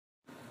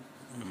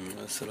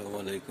Assalamu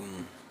Alaikum.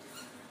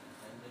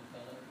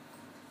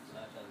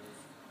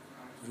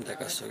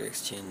 Dhaka Stock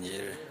Exchange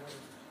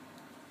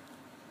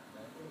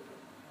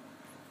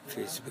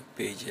Facebook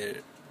পেজের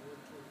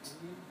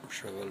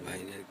সকল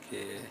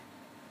ভাইদেরকে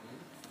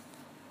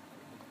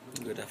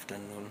গুড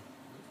আফটারনুন।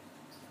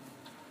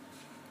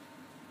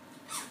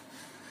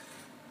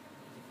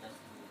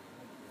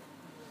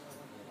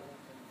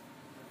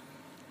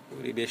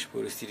 পরিবেশ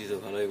পরিস্থিতি তো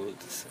ভালোই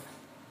বলতেছে।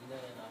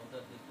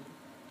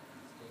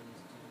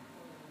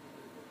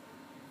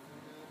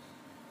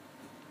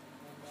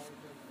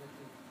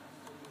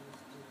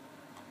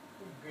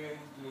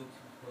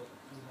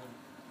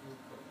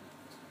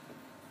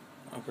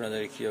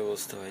 আপনাদের কি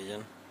অবস্থা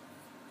ভাইজান?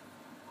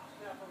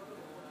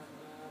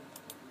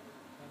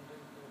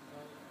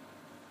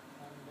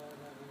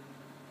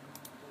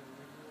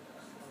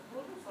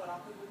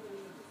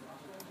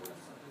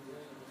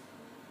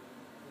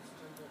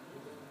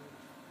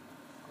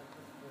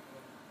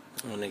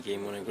 অনেকেই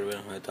মনে করবেন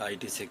হয়তো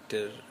আইটি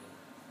সেক্টর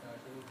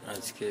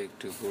আজকে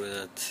একটু পড়ে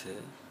যাচ্ছে।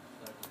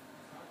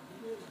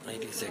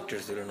 আইটি সেক্টর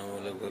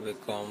তুলনামূলকভাবে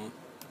কম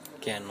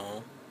কেন?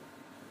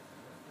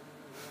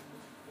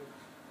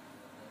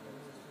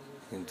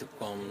 কিন্তু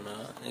কম না,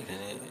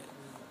 এখানে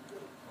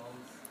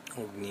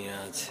অগ্নি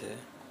আছে,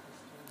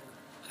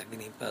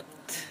 অগ্নিপাত,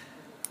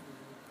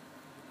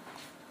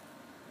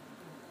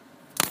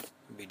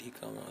 বিডি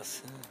কম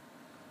আছে।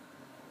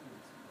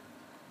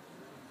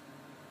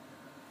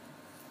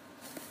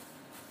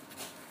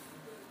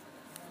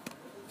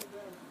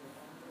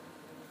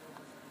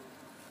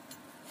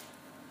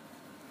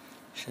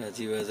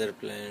 শাহজিবাজার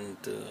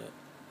প্ল্যান্ট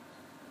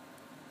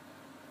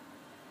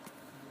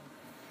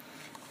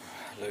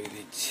ভালোই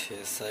দিচ্ছে।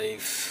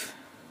 সাইফ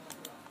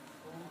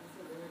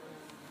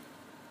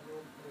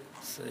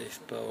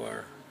পাওয়ার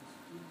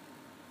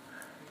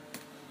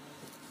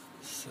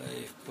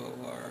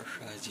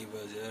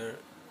Shahjibazar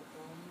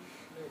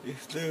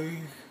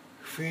Islamic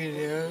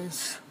finance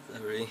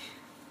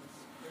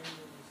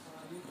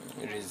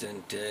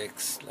Recent Tax,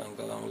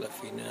 Lanka Bangla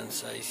Finance,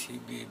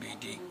 ICB,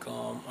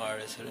 BDCom,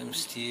 RSRM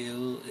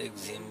Steel,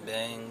 Exim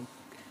Bank,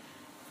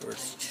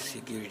 First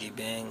Security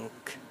Bank,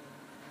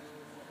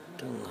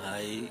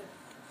 Tonghai,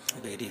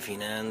 Bedi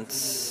Finance,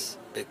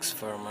 Bex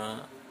Pharma,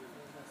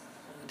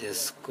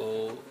 Desco,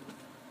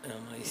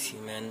 MI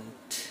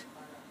Cement,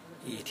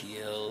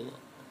 ETL,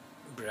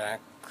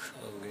 BRAC,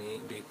 Ogni,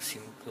 Big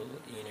Simple,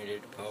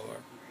 United Power.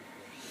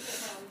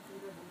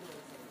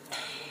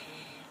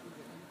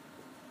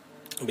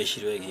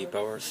 বেশিরভাগই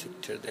power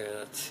sector দেখা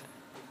যাচ্ছে।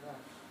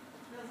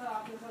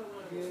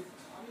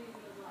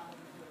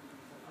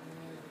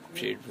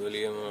 Trade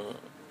volume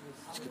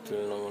আজকে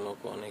তুলনামূলক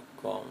অনেক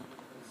কম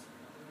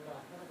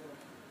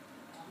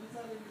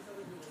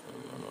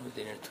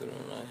দিনের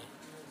তুলনায়।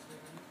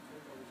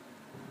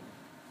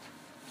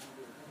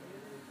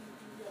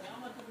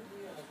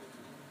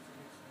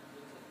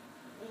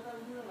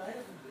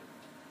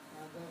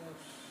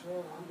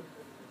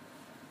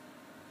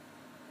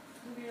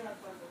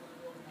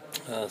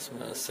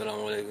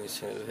 আসসালামু আলাইকুম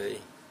ইসমাইল ভাই।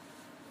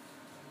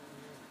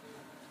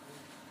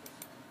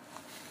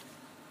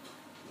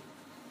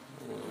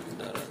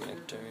 দাঁড়ান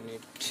একটা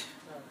মিনিট,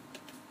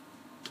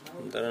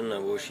 দাঁড়ান না,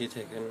 বসেই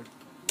থাকেন।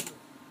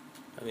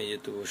 আমি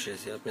যেহেতু বসে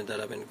আছি, আপনি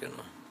দাঁড়াবেন কেন?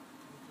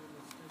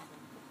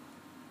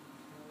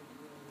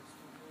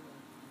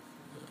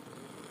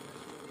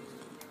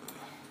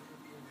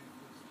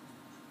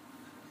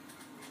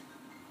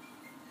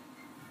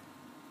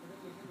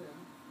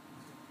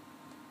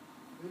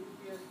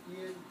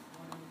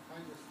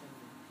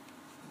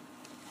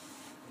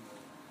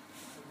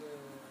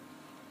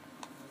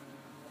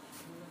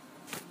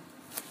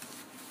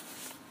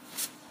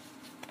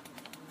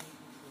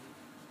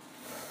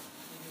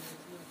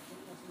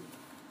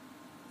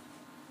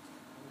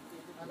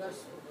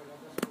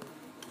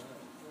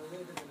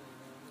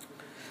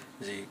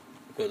 জি,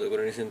 কত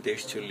করে নিয়েছেন?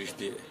 2340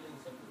 দিয়ে।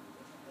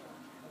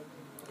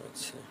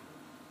 আচ্ছা,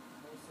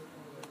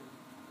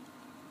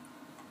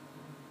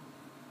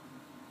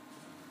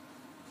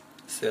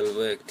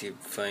 সেলভো অ্যাক্টিভ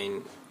ফাইন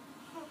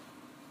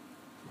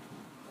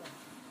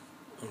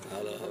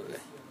ভালো হবে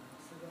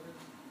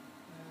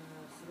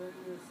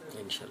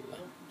ইনশাল্লাহ।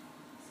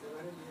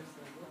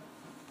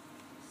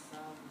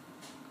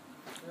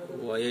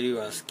 Why are you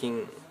asking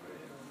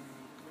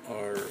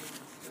or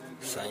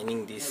signing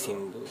this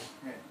symbol?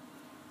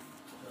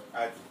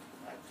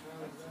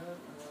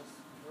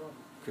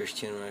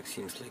 Question mark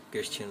seems like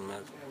question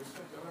mark.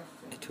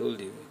 I told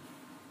you.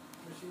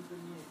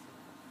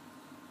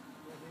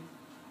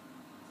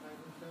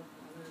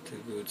 It's a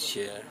good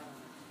share.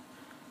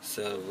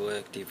 Salvo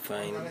active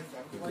fine,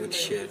 good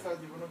share.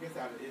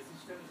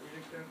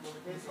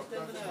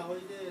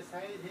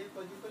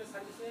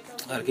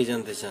 আর কি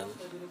জানতে চান?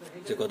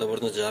 যে কত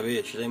পর্যন্ত যাবে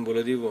সেটা আমি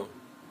বলে দিব।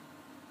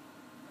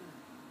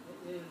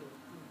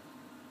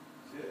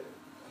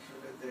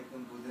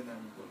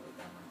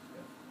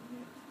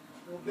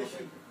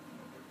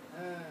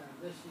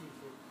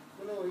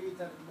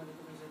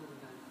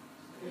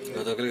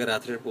 গতকালকে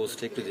রাত্রের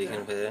পোস্টটা একটু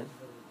দেখেন ভাইয়া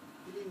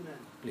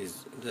প্লিজ,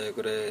 দয়া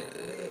করে।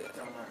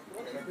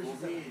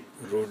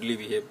 রুডলি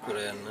বিহেভ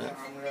করে না,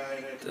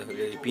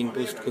 তাহলে পিন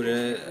পোস্ট করে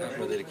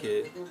আপনাদেরকে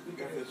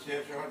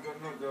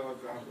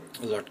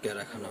লটকে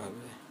রাখানো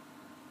হবে,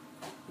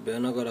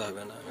 ব্যানও করা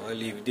হবে না, হয়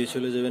লিভ দিয়ে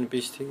চলে যাবেন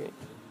পেজ থেকে।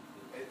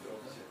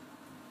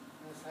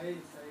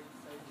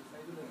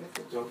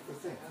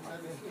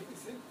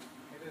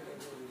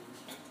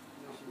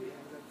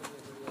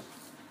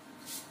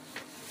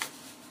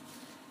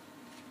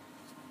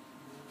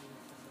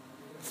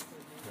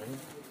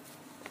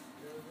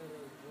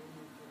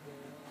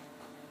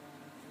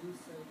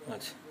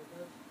 আচ্ছা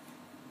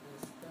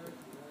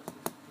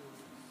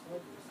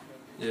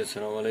জি,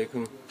 আসসালামু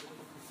আলাইকুম।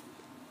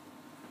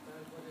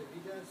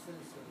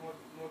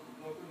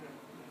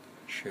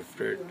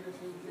 Shifted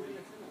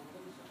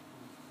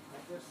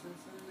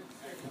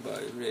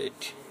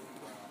vibrate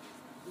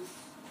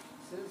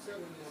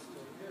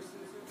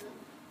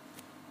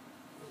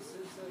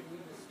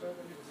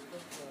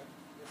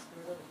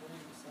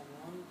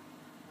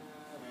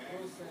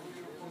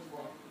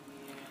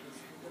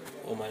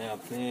ও মানে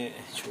আপনি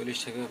 40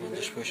 টাকা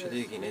 50 পয়সা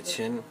দিয়ে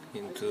কিনেছেন,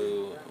 কিন্তু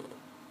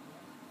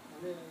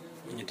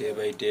ডে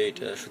বাই ডে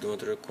এটা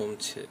শুধুমাত্র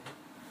কমছে।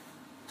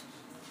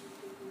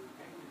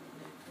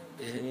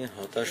 এ নিয়ে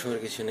হতাশ হওয়ার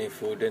কিছু নেই।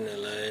 ফুড অ্যান্ড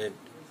অ্যালাইড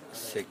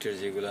সেক্টর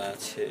যেগুলো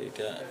আছে,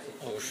 এটা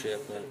অবশ্যই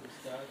আপনার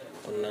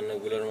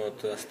অন্যান্যগুলোর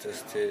মতো আস্তে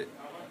আস্তে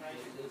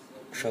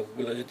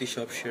সবগুলো যদি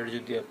সব শেয়ার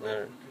যদি আপনার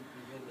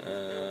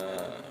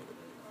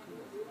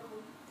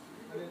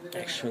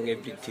একসঙ্গে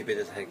বৃদ্ধি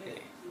পেতে থাকে,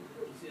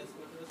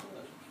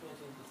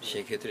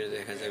 সেক্ষেত্রে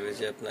দেখা যাবে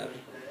যে আপনার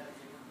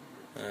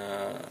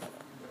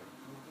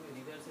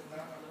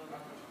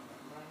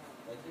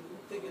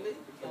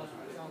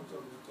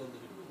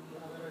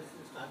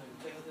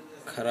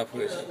খারাপ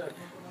হয়ে যাবে।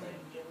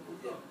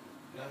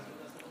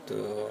 তো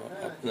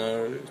আপনার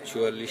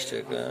 44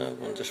 টাকা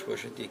 50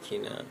 পয়সা দিয়ে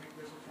কিনা,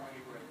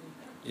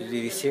 যদি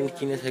রিসেন্ট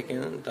কিনে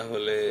থাকেন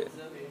তাহলে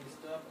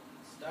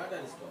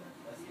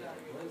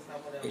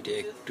এটা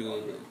একটু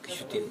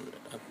কিছুদিন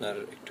আপনার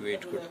একটু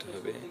ওয়েট করতে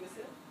হবে।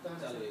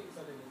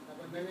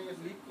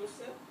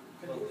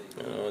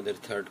 আমাদের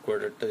থার্ড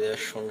কোয়ার্টারটা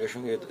দেওয়ার সঙ্গে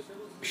সঙ্গে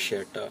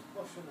শেয়ারটা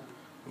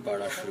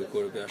বাড়া শুরু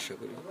করবে আশা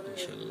করি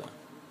ইনশাল্লাহ।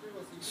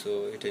 সো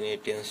এটা নিয়ে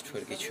টেনসড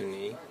হওয়ার কিছু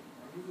নেই।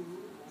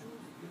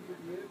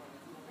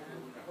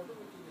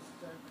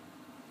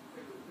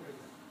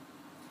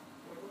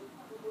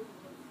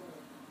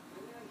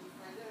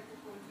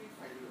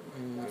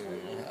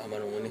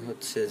 আমার মনে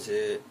হচ্ছে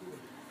যে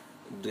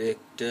দু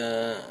একটা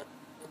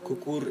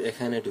কুকুর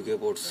এখানে ঢুকে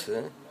পড়ছে,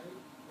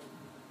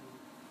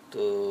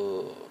 তো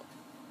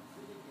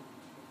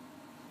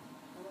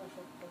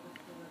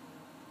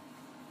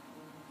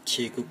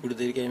সেই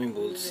কুকুরদেরকে আমি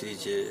বলছি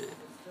যে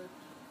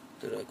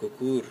তোরা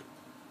কুকুর,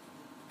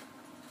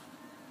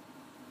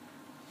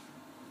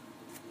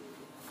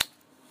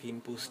 পিন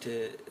পোস্টে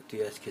তুই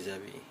আজকে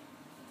যাবি,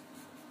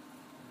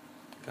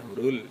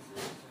 কামরুল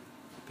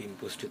পিন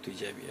পোস্টে তুই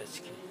যাবি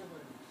আজকে।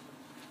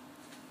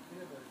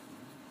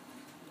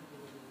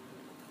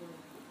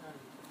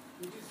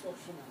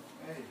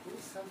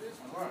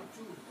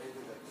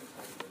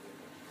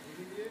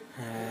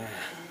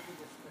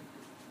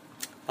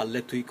 পারলে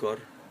তুই কর।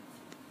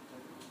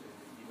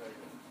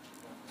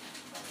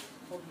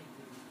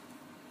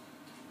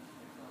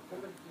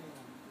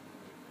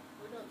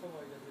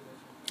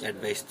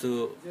 অ্যাডভাইস তো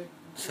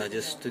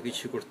সাজেস্ট তো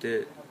কিছু করতে,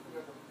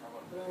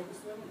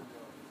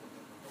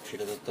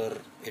 সেটা তো তোর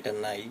এটা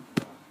নাই,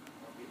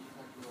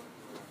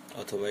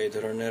 অথবা এই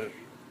ধরনের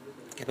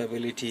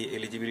ক্যাপাবিলিটি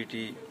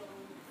এলিজিবিলিটি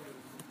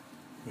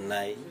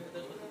নাই।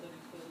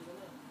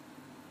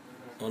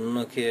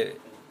 অন্যকে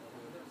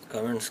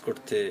কমেন্টস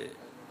করতে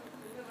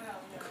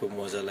খুব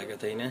মজা লাগে,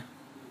 তাই না?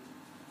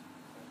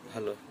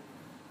 ভালো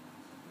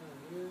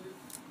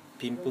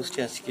পিন পোস্টে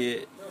আজকে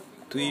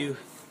তুই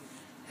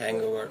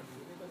হ্যাংওভার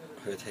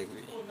হয়ে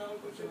থাকবি।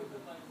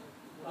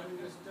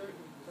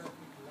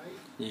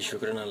 জি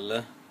শুকরান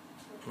আল্লাহ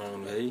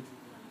মামুন ভাই,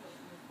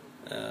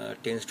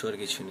 টেন্সড হওয়ার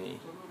কিছু নেই।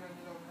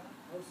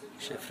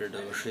 শেফরেড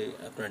অবশ্যই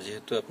আপনার,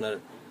 যেহেতু আপনার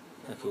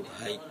খুব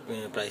হাই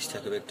প্রাইসটা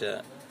খুব একটা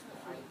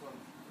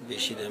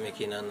বেশি দামে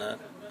কেনা না,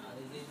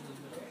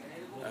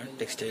 আর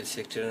টেক্সটাইল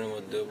সেক্টরের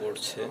মধ্যেও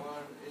পড়ছে,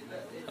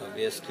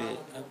 অবভিয়াসলি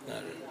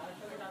আপনার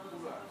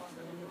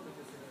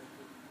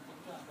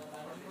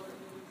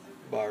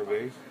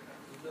বাড়বে।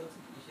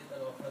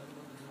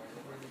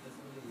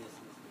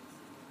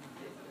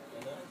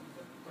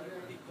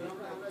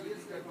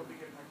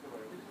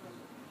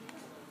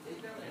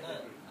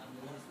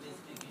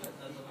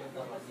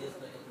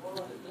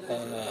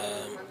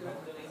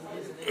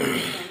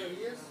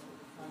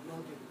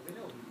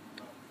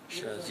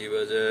 শাহজি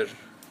বাজার,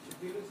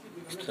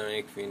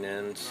 ইসলামিক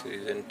ফিন্যান্স,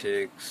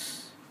 রিজেন্টেক্স,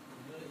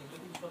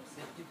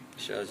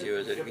 শাহজি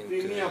বাজার কিন্তু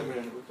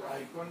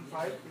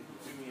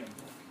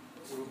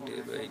ডে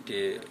বাই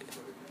ডে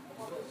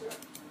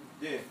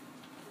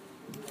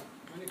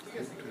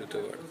দ্রুত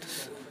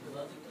বাড়তেছে।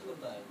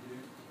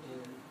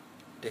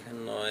 দেখেন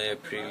 9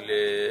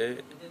 এপ্রিলে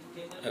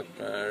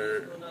আপনার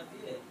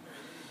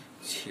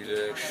ছিল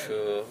 100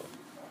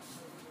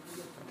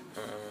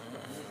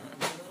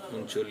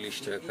 140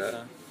 টাকা,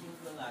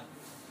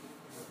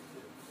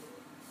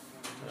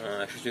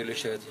 140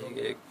 টাকা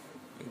থেকে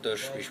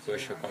 10-20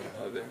 পয়সা কম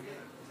হবে।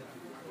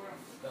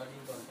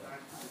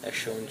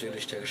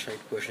 139 টাকা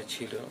 60 পয়সা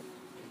ছিল,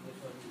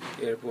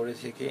 এরপরে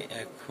থেকে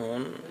এখন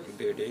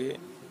বেড়ে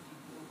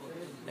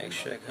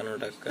 151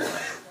 টাকা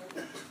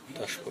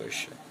 10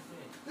 পয়সা।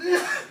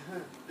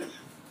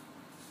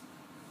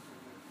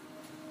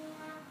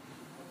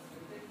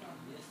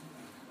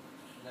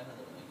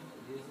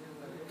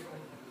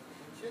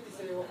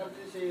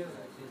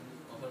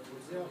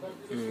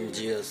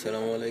 জি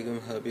আসসালামু আলাইকুম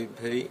হাবিব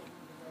ভাই।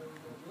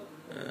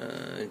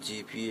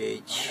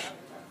 জিপিএইচ,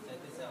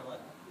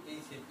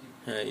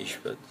 হ্যাঁ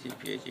ইস্পাত,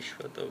 জিপিএইচ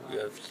ইস্পাত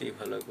অবভিয়াসলি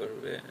ভালো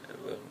করবে।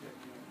 এবং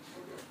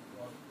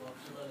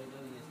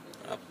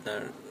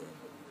আপনার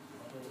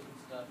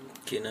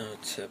কেনা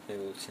হচ্ছে, আপনি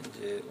বলছেন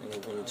যে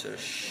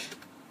 49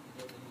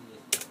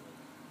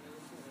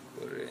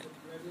 করে।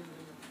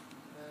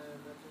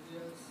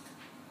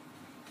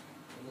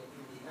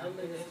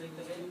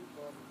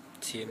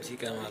 সিএমসি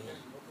কামাল,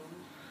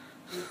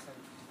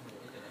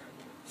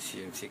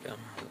 সিএমসি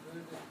কামাল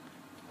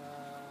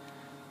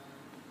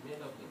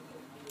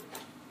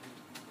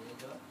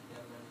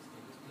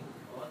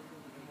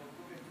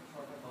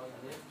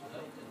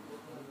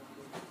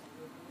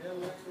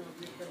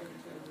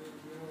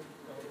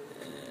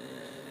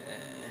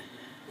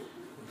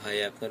ভাই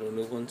আপনার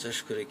 49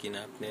 করে কিনা,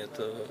 আপনি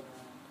তো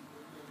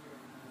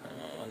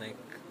অনেক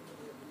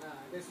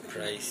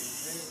প্রাইস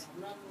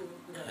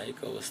হাইক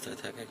অবস্থায়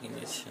থাকা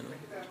কিনেছেন।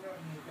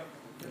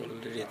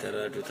 অলরেডি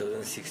তারা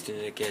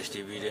 2016 ক্যাশ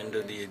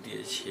ডিভিডেন্ডও দিয়ে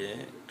দিয়েছে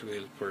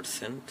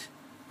 12%,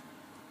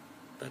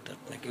 বাট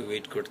আপনাকে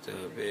ওয়েট করতে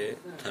হবে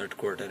থার্ড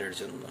কোয়ার্টারের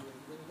জন্য।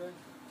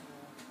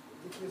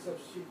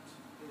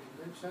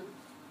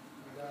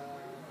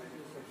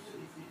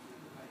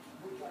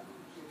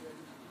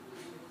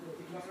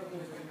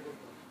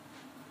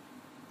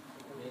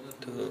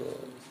 তো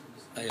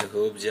আই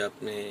হোপ যে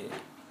আপনি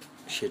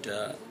সেটা,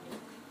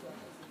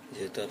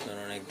 যেহেতু আপনার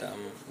অনেক দাম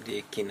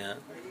দিয়ে কিনা,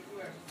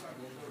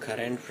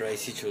 কারেন্ট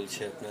প্রাইসই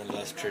চলছে আপনার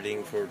লাস্ট ট্রেডিং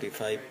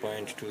 45.20,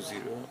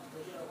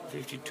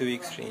 52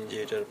 উইকস রেঞ্জে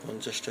এটার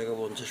 50 টাকা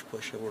 50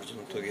 পয়সা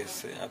পর্যন্ত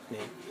গেছে। আপনি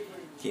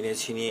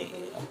কিনেছিনি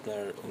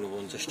আপনার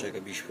 49 টাকা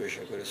 20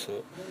 পয়সা করে। সো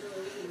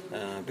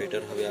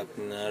বেটার হবে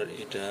আপনার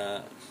এটা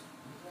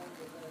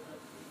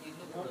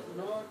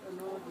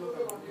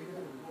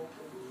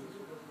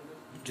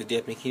যদি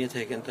আপনি কিনে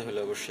থাকেন, তাহলে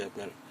অবশ্যই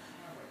আপনার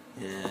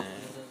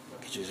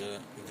কিছু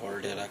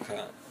ভল্টে রাখা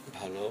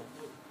ভালো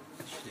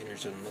কিছুদিনের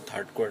জন্য,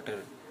 থার্ড কোয়ার্টার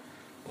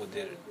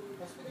ওদের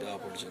দেওয়া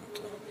পর্যন্ত।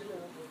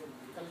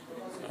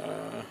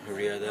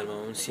 রিয়াদ আল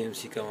মামুন,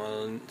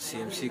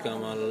 সিএমসি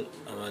কামাল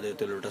আমাদের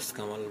তো লোটাস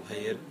কামাল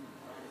ভাইয়ের,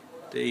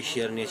 তো এই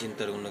শেয়ার নিয়ে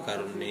চিন্তার কোনো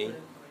কারণ নেই।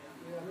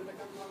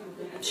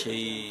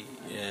 সেই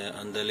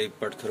আন্দালিব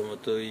পার্থর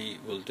মতোই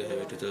বলতে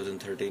হবে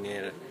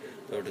 2013-এর,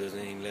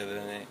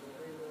 2011-এ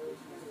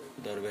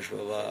দরবেশ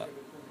বাবা,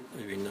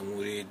 বিভিন্ন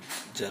মুরিদ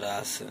যারা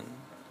আছেন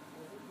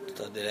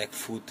তাদের এক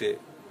ফুতে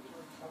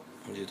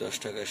যে 10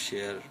 টাকার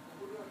শেয়ার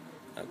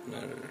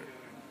আপনার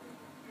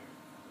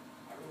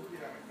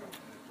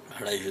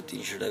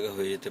 250-300 টাকা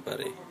হয়ে যেতে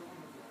পারে।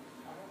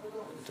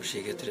 তো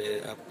সেক্ষেত্রে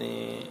আপনি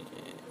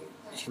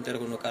চিন্তার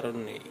কোনো কারণ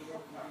নেই।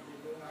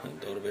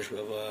 দরবেশ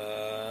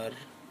বাবার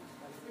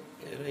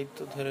এরাই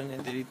তো ধরেন,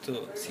 এদেরই তো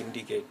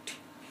syndicate,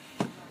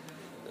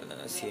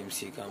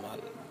 CMC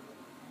Kamal,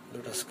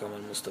 lotus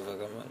Kamal, Mustafa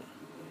Kamal.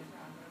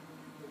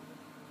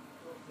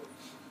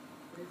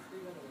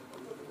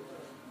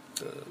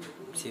 তো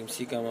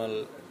সিএমসি কামাল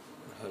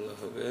ভালো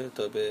হবে,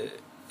 তবে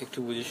একটু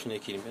বুঝে শুনে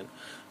কিনবেন।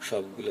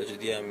 সবগুলো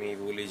যদি আমি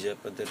বলি যে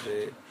আপনাদের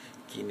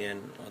কিনেন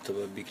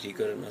অথবা বিক্রি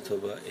করেন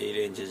অথবা এই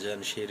রেঞ্জে যান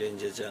সেই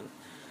রেঞ্জে যান,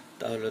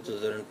 তাহলে তো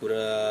ধরেন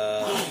পুরা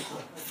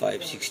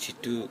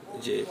 562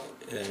 যে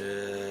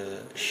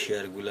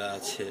শেয়ারগুলো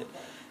আছে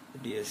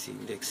ডিএসই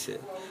ইন্ডেক্সে,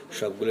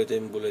 সবগুলোই তো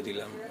আমি বলে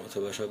দিলাম,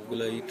 অথবা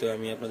সবগুলোই তো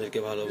আমি আপনাদেরকে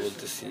ভালো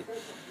বলতেছি,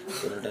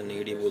 কোনোটা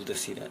নেগেটিভ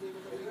বলতেছি না।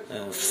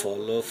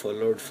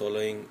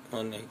 ফলোইং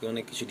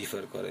অনেক কিছু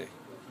ডিফার করে।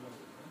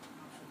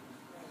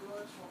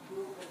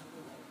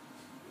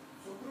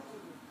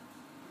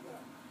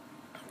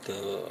 তো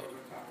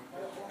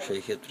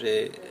সেই ক্ষেত্রে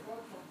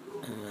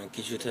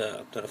কিছুটা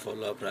আপনারা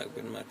ফলো আপ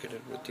রাখবেন,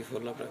 মার্কেটের প্রতি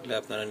ফলো আপ রাখলে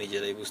আপনারা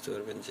নিজেরাই বুঝতে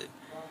পারবেন যে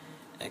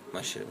 1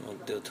 মাসের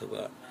মধ্যে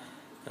অথবা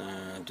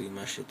 2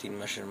 মাসে 3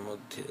 মাসের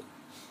মধ্যে,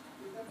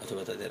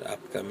 অথবা তাদের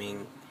upcoming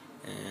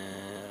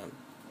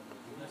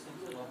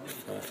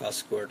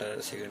first quarter,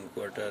 second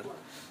quarter,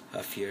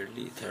 half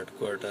yearly, third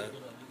quarter,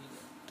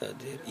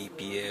 তাদের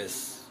EPS,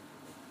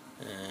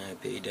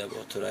 paid up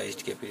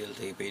authorised capital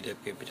থেকে পেইড আপ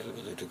ক্যাপিটাল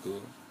কতটুকু,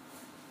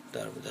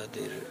 তারপর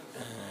তাদের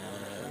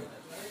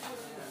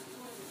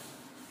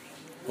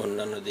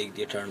অন্যান্য দিক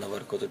দিয়ে টার্ন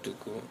ওভার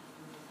কতটুকু,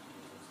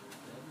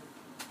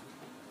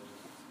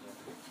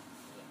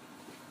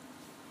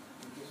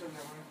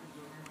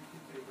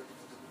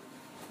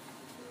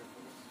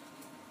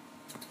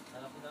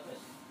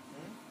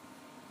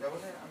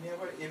 আমি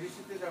আবার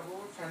এবিসিতে যাব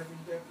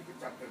 3:30 থেকে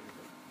 4টার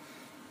ভিতর।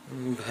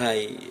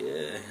 ভাই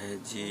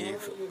জি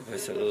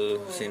ফয়সাল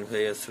হোসেন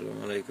ভাই,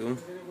 আসসালামু আলাইকুম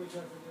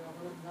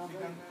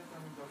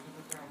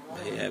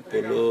ভাই।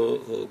 অ্যাপোলো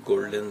ও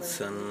গোল্ডেন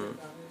সান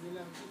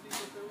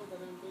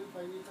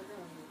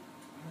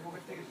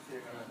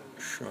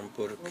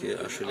সম্পর্কে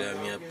আসলে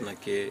আমি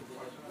আপনাকে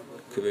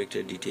খুব একটা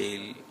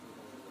ডিটেইল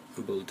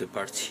বলতে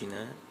পারছি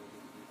না,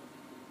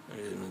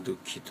 এর জন্য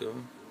দুঃখিত,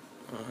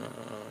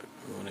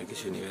 মনে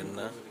কিছু নেবেন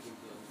না।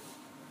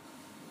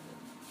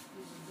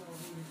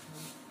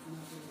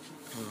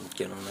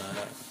 কেননা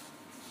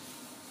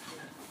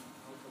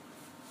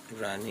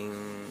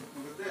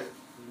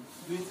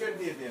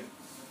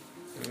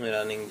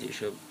রানিং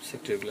যেসব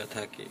সেক্টরগুলো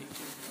থাকে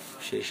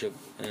সেই সব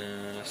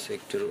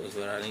সেক্টর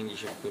অথবা রানিং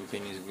যেসব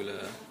কোম্পানিজগুলো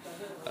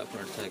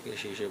আপনার থাকে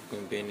সেই সব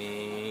কোম্পানি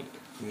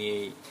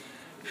নিয়েই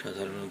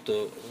সাধারণত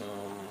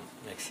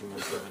ম্যাক্সিমাম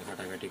সময়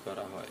ঘাটাঘাটি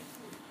করা হয়।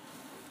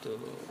 তো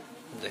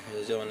দেখা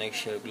যায় যে অনেক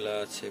শেয়ারগুলো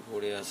আছে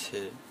পড়ে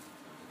আছে,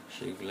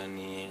 সেগুলা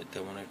নিয়ে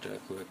তেমন একটা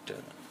খুব একটা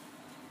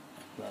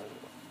আপনার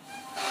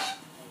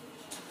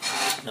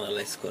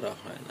অ্যানালাইজ করা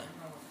হয় না।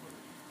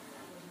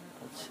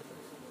 আচ্ছা,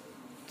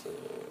 তো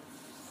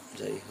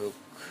যাই হোক,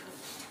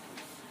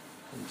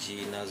 জি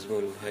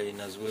নাজমুল ভাই,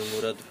 নাজমুল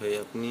মুরাদ ভাই,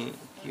 আপনি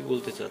কি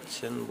বলতে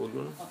চাচ্ছেন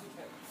বলুন,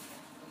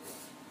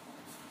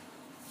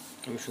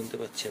 আমি শুনতে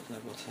পাচ্ছি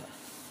আপনার কথা।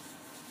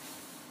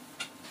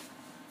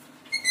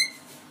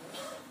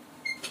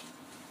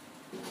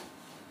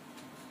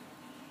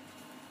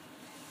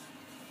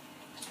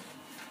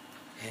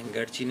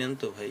 হ্যাঙ্গার চিনেন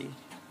তো ভাই?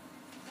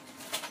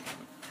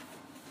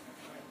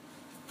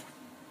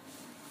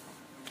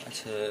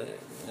 আচ্ছা,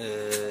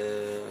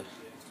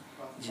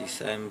 জি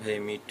সাইম ভাই,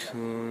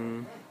 মিঠুন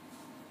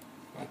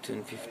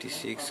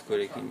 56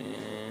 করে কিনে,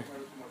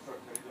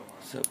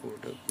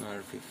 সাপোর্ট আপনার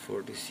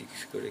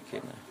 46 করে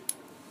কেনা।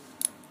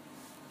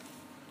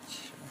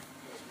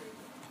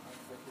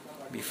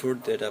 বিফোর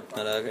দ্যাট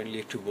আপনারা কাইন্ডলি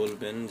একটু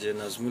বলবেন যে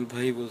নাজমুল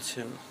ভাই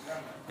বলছেন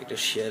একটা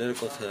শেয়ারের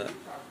কথা,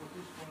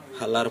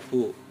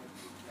 হালারপু।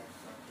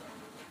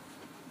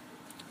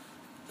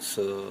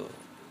 সো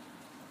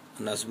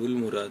নাজমুল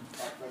মুরাদ,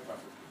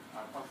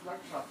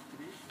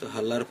 তো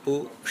হালারপু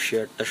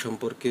শেয়ারটা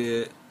সম্পর্কে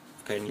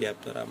কাইন্ডলি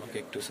আপনারা আমাকে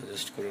একটু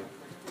সাজেস্ট করুন,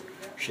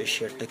 সেই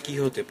শেয়ারটা কি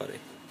হতে পারে।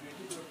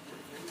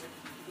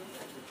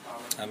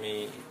 আমি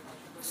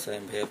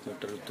সাইম ভাই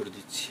আপনারটার উত্তর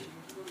দিচ্ছি।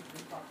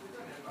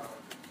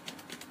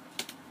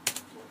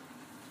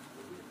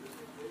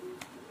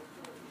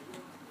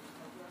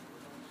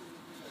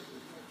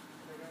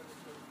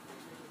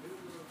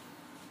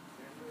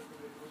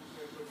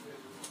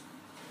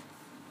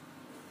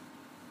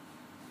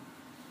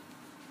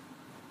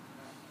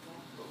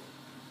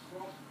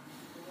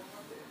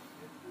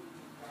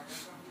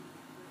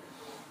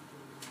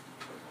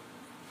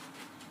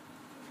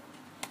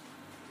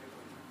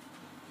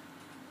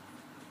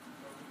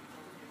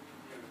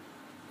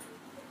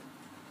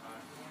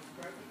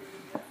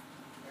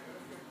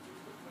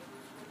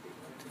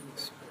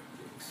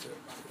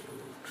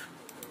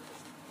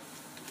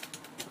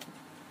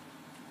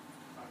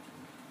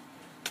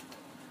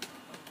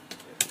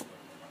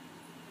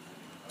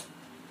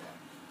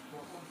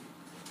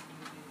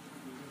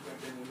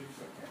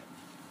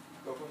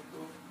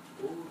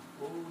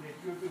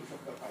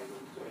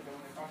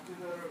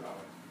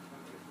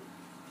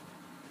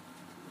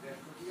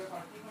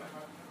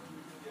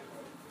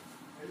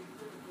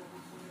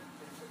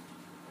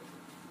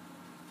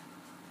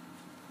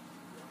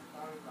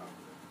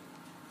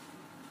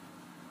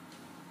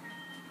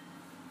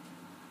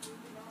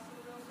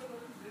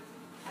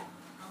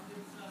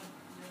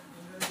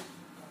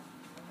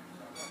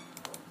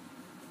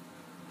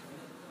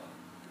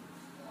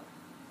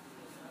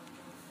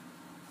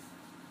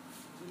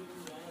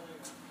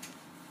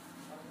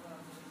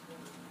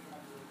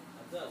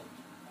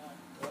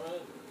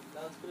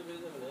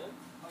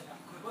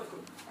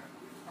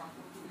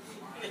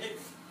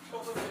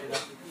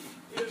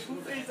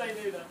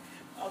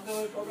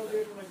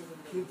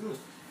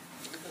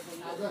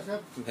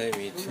 ভাই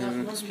মিথুন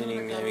স্পিনিং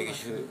নিয়ে আমি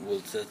কিছু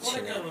বলতে চাচ্ছি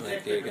না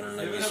আপনাকে,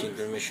 কেননা মিস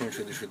ইনফরমেশন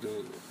শুধু শুধু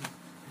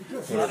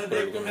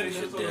কোনো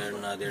কিছু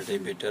না দেওয়াটাই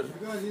বেটার।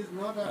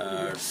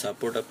 আর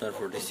সাপোর্ট আপনার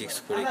 46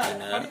 করে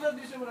কিনা,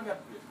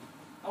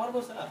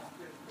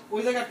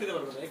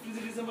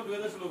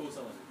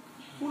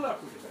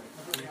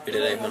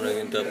 এটার এখনো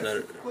কিন্তু আপনার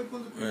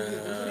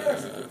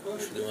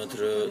শুধুমাত্র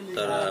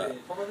তারা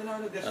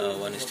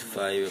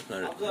 1:5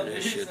 আপনার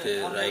রেশিওতে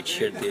রাইট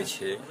শেয়ার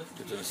দিয়েছে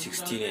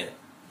 2016-এ,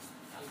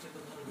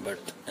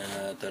 বাট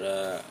তারা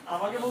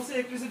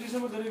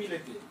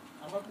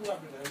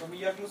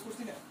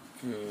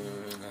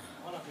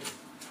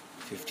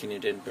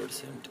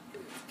 15-10%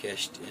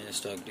 ক্যাশ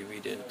স্টক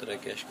ডিভিডেন্ড, তারা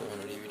ক্যাশ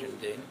কখনো ডিভিডেন্ড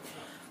দেয়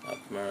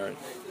আপনার।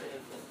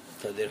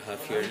 তাদের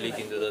হাফ ইয়ারলি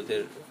কিন্তু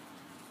তাদের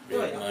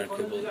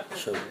রিমার্কেবল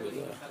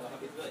সবগুলো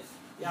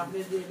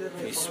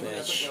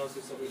মিসম্যাচ,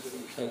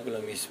 সবগুলো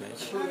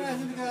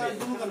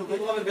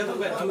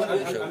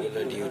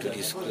due to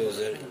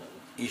disclosure,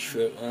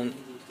 ইস্যুয়ার on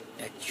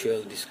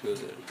actual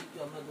disclosure.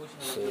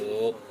 So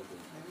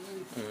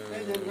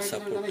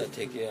সাপোর্টটা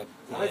থেকে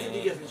আপনি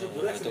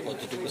হয়তো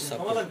কতটুকু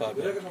সাপোর্ট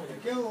পাবেন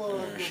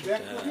সেটা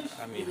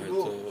আমি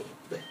হয়তো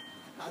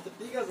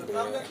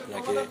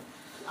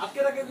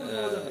আপনাকে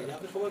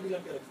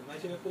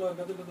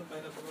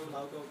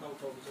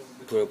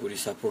পুরোপুরি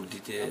সাপোর্ট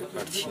দিতে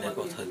পারছি না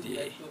কথা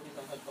দিয়ে।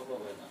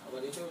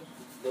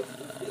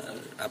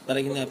 আপনারা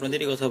কিন্তু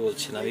আপনাদেরই কথা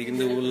বলছেন, আমি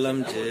কিন্তু বললাম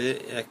যে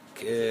এক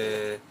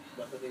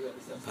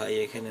ভাই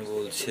এখানে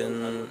বলছেন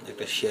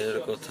একটা শেয়ারের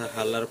কথা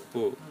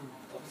হালারপো,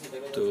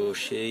 তো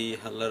সেই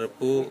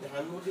হালারপো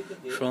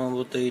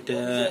সম্ভবত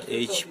এটা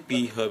HP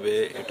হবে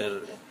এটার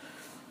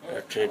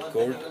ট্রেড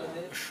কোড।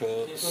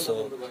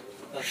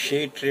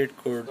 সেই ট্রেড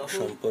কোড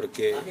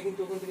সম্পর্কে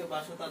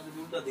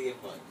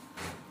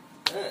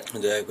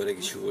দয়া করে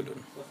কিছু বলুন।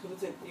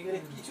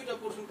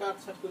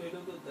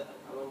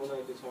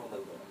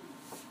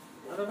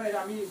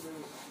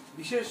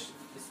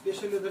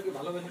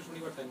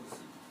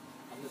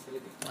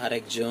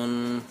 আরেকজন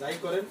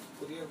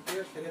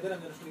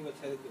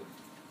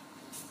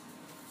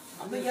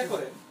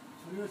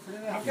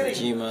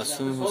জি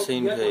মাসুম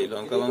হোসেন ভাই,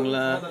 লঙ্কা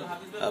বাংলা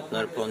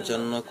আপনার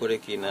 55 করে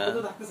কিনা?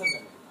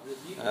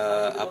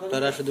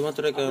 আপনারা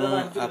শুধুমাত্র কারণ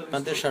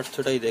আপনাদের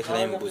স্বার্থটাই দেখেন,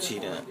 আমি বুঝি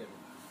না।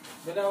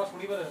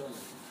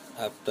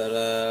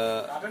 আপনারা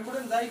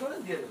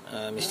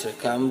মিস্টার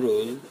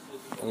কামরুল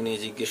উনি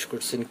জিজ্ঞেস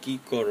করছেন কি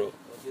করো?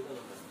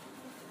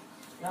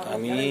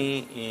 আমি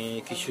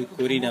কিছু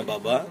করি না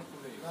বাবা,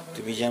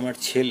 তুমি যে আমার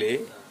ছেলে,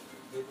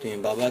 তুমি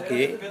বাবাকে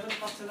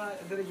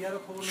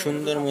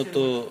সুন্দর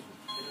মতো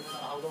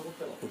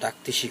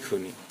ডাকতে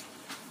শিখুনি।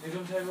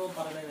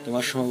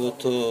 তোমার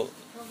সম্ভবত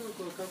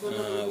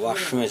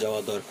ওয়াশরুমে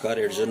যাওয়া দরকার,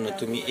 এর জন্য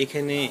তুমি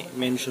এখানে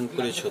মেনশন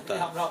করেছো তা।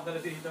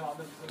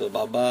 তো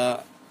বাবা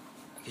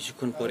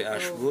কিছুক্ষণ পরে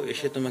আসবো,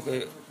 এসে তোমাকে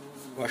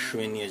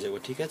ওয়াশরুমে নিয়ে যাব,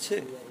 ঠিক আছে?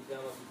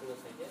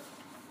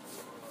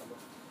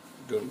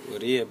 ডোন্ট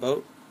ওয়ারি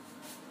অ্যাবাউট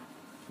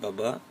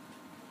বাবা,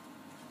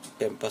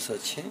 ক্যাম্পাস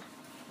আছে।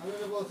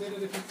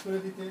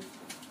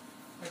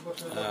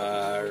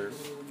 আর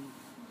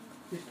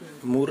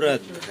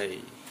মুরাদ ভাই,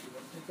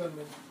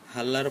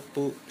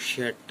 হালারপু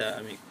শেয়ারটা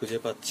আমি খুঁজে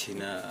পাচ্ছি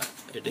না,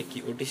 এটা কি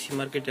OTC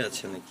মার্কেটে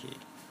আছে নাকি?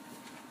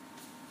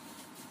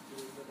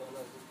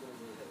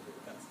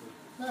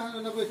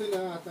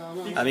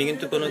 আমি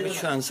কিন্তু কোনো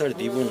কিছু আনসার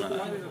দিব না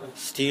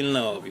স্টিল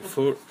নাও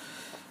বিফোর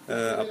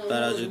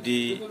আপনারা যদি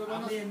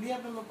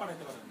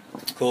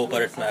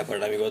কোঅপারেট না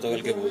করেন। আমি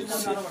গতকালকে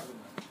বলছি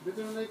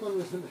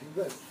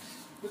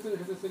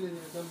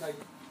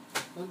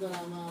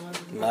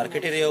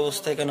মার্কেটের এই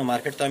অবস্থায় কেন?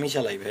 মার্কেট তো আমি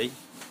চালাই ভাই।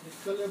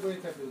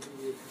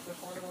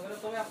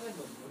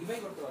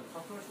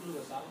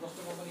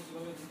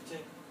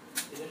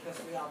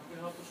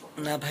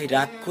 না ভাই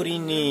রাগ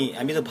করিনি,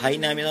 আমি তো ভাই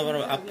না, আমি তো আমার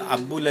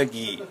আব্বু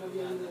লাগি।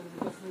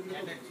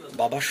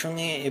 বাবার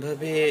সঙ্গে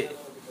এভাবে,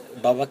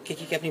 বাবাকে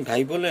কি আপনি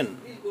ভাই বলেন?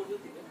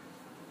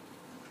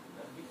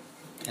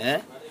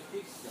 হ্যাঁ,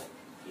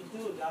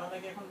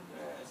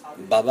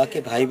 বাবাকে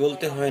ভাই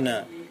বলতে হয় না।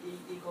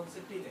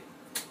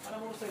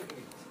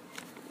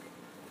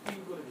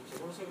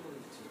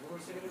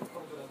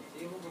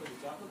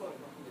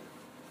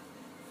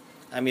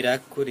 আমি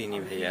রাগ করিনি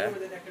ভাইয়া।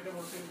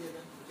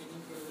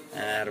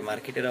 আর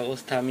মার্কেটের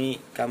অবস্থা আমি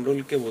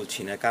কামরুলকে বলছি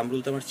না, কামরুল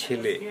তো আমার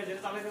ছেলে,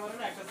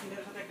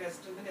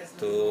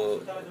 তো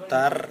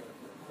তার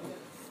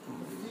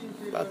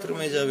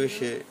বাথরুমে যাবে,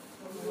 সে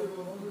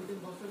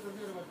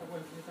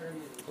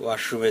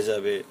ওয়াশরুমে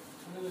যাবে,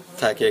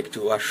 থাকে একটু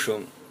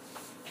ওয়াশরুম।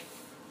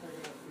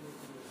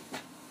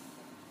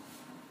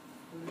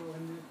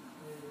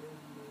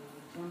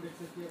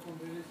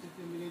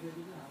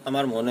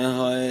 আমার মনে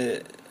হয়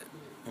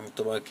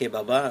তোমাকে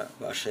বাবা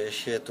বাসায়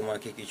এসে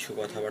তোমাকে কিছু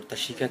কথাবার্তা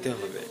শিখাতে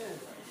হবে।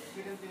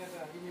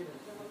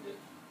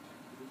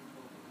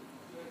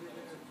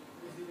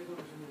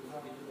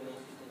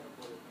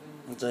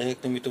 যাই হোক,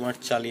 তুমি তোমার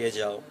চালিয়ে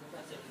যাও।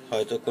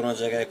 হয়তো কোনো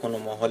জায়গায় কোনো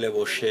মহলে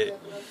বসে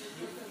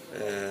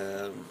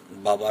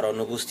বাবার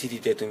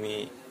অনুপস্থিতিতে তুমি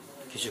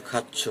কিছু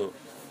খাচ্ছ,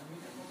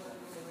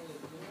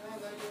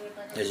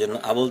 এই জন্য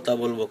আবল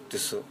তাবল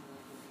বকতেছো।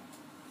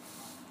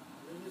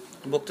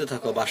 বকতে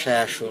থাকো,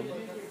 বাসায় আসো,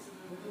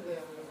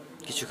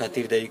 কিছু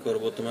খাতিরদারি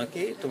করবো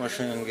তোমাকে, তোমার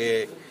সঙ্গে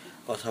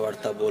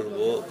কথাবার্তা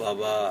বলবো,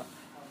 বাবা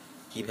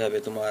কিভাবে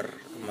তোমার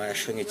মায়ের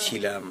সঙ্গে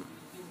ছিলাম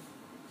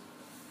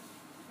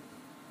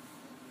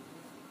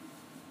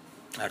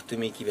আর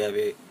তুমি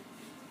কিভাবে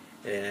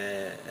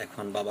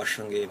এখন বাবার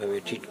সঙ্গে এভাবে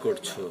ট্রিট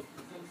করছো,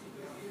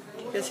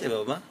 ঠিক আছে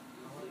বাবা?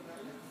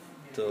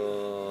 তো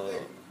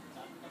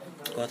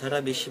কথাটা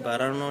বেশি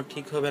বাড়ানো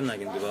ঠিক হবে না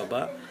কিন্তু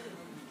বাবা।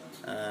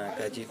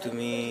 কাজে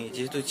তুমি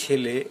যেহেতু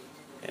ছেলে,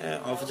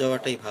 অফ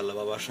যাওয়াটাই ভালো,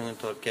 বাবার সঙ্গে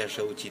তর্কে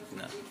আসা উচিত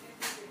না।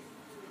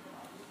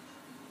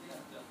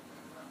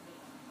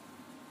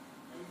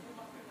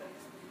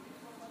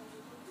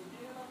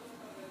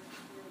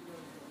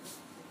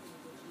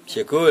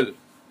 শেকুল,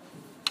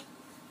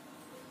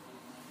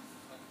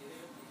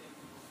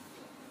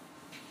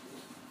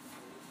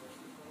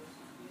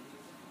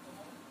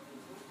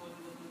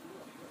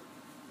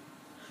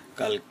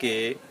 কালকে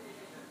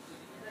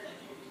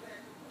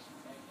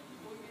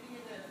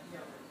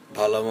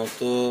ভালো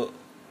মতো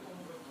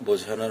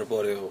বোঝানোর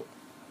পরেও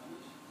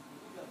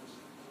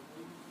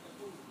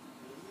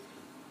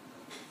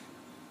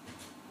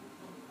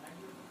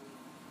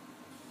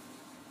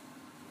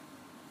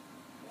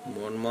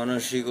মন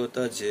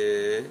মানসিকতা যে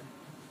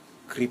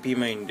ক্রিপি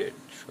মাইন্ডেড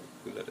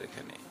সবগুলোর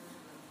এখানে,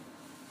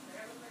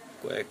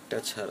 কয়েকটা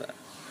ছাড়া।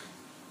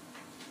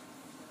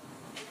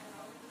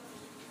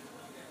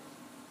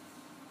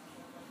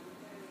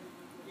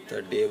 তা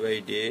ডে বাই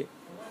ডে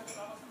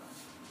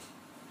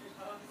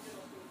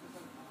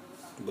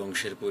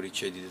বংশের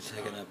পরিচয় দিতে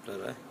থাকেন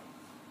আপনারা।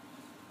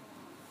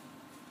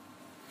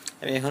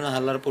 আমি এখনো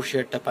হাল্লারপুর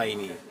শেয়ারটা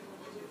পাইনি।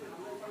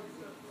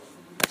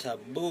 আচ্ছা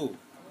আব্বু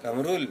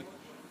কামরুল,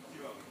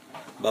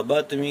 বাবা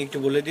তুমি একটু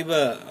বলে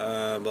দিবা,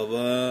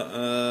 বাবা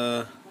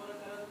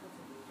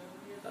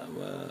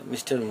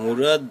মিস্টার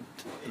মুরাদ,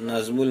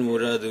 নাজমুল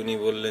মুরাদ, উনি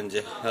বললেন যে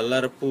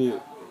হালারপু।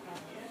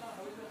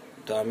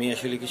 তো আমি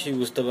আসলে কিছুই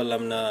বুঝতে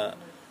পারলাম না,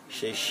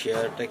 সেই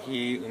শেয়ারটা কি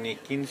উনি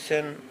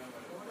কিনছেন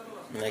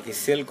নাকি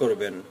সেল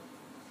করবেন,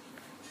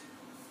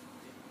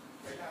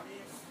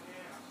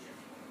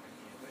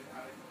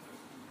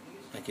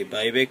 নাকি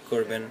বাইব্যাক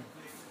করবেন,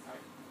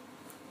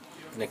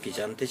 নাকি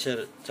জানতে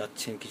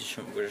চাচ্ছেন কিছু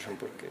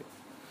সম্পর্কে,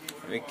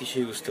 আমি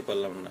কিছুই বুঝতে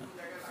পারলাম না।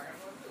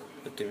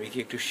 তুমি কি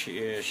একটু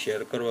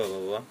শেয়ার করবা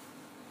বাবা,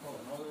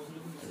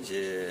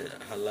 যে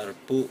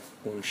হালারপু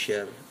কোন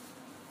শেয়ার,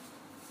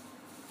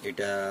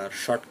 এটার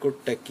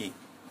শর্টকাটটা কি?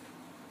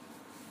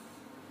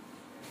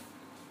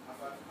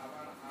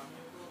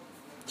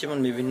 যেমন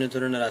বিভিন্ন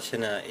ধরনের আছে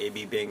না,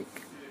 এবি ব্যাংক,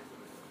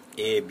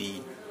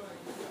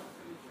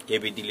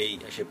 এবি দিলেই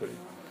আসে পড়ে,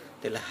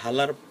 তাহলে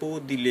হালারপু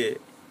দিলে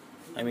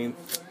আমি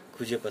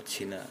খুঁজে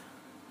পাচ্ছি না।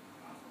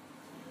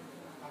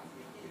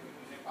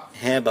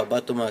 হ্যাঁ বাবা,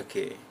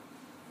 তোমাকে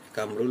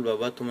কামরুল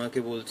বাবা তোমাকে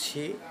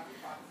বলছি,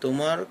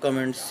 তোমার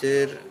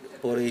কমেন্টসের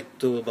পরেই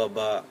তো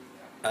বাবা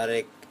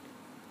আরেক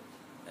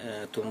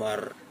তোমার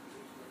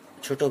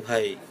ছোট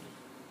ভাই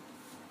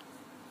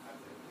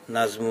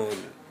নাজমুল,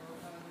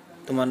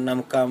 তোমার নাম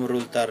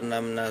কামরুল, তার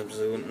নাম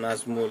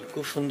নাজমুল,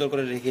 খুব সুন্দর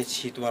করে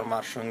রেখেছি তোমার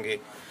মার সঙ্গে,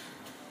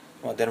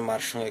 আমাদের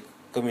মার সঙ্গে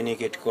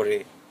কমিউনিকেট করে।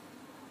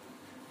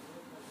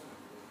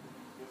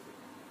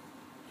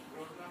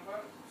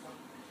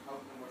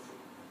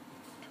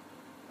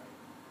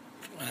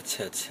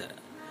 আচ্ছা আচ্ছা,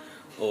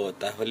 ও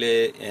তাহলে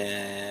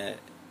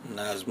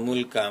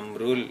নাজমুল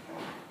কামরুল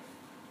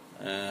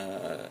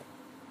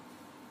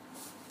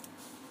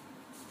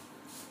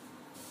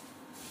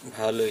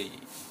ভালোই,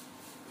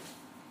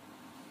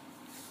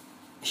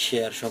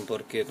 শেয়ার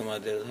সম্পর্কে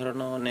তোমাদের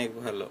ধারণা অনেক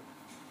ভালো।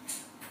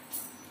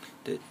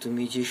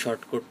 তুমি যে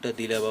শর্টকাটটা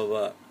দিলা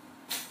বাবা,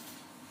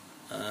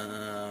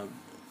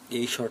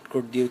 এই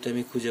শর্টকাট দিয়েও তো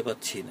আমি খুঁজে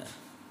পাচ্ছি না।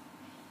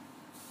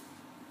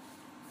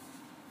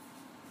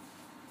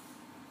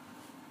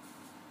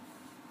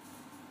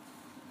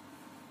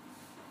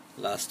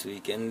 লাস্ট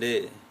উইকেন্ডে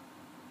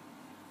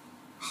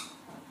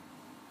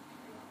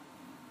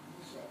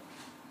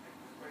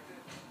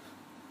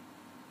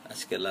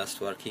আজকে লাস্ট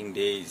ওয়ার্কিং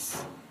ডেজ,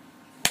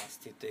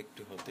 আজকে তো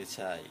একটু হতে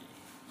চাই,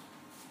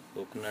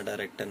 হোক না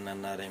ডাইরেক্টর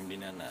না এমডি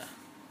না,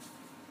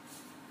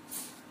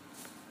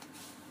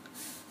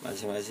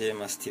 মাঝে মাঝে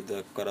মাস্তি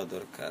করা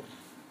দরকার।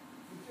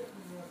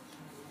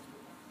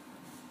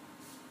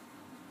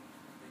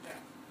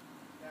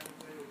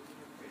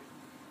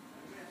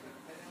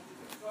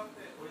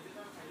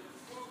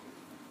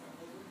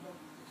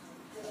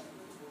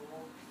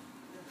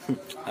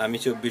 আমি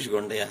 24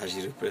 ঘন্টায়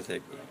হাসির উপরে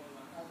থাকি,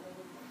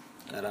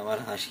 আর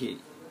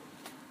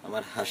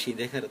আমার হাসি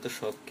দেখার এত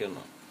শখ কেন?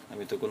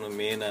 আমি তো কোনো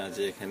মেয়ে না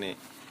যে এখানে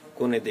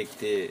কোনে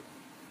দেখতে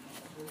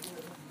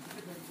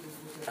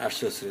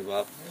আসছস রে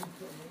বাপ।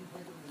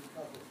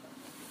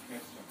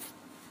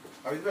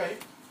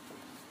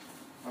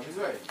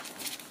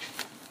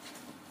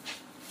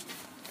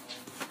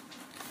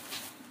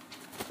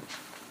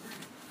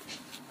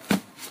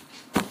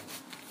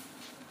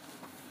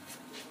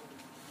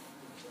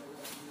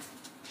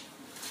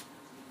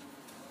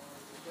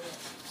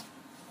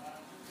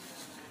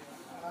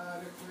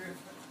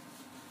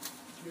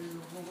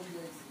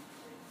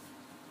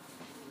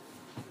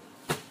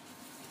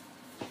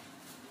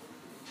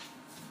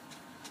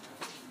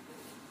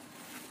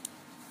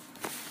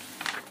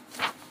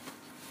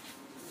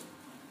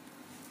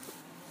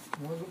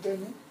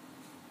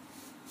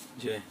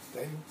 জি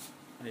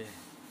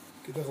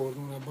কিতা খবর,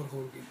 তোমার আব্বার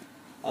খবর কি?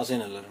 আছেন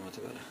আল্লাহর রহমতে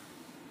ভালো।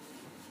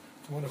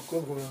 তোমার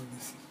কল করে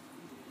দিছি,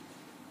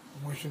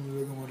 মহসিন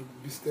তোমার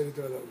বিস্তারিত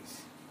আলাপ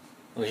হয়েছে।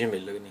 মহসিন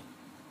বের লাগেনি,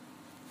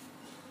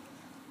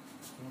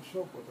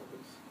 সব কথা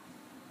বলছি।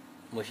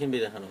 মহসিন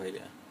বের দেখানো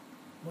হইলা,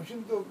 মহসিন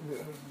তো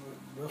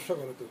ব্যবসা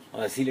করে তো,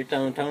 সিলেট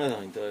টাউনে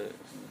হয় তো।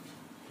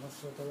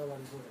 500 টাকা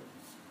বাড়ি করে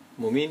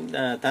মুমিন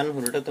তান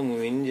হলোটা তো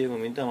মুমিন, যে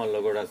মুমিন তো আমার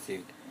লগর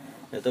আছিল,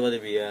 এত বাদে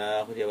বিয়া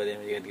করিয়া বাদে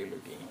আমেরিকাত গেল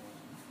কি।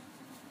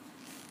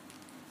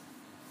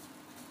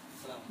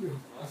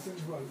 আসেন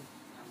ভালো।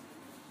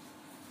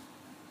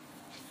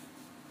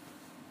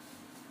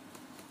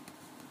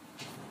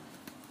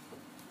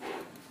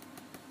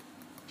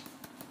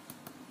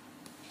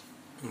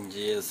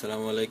 জি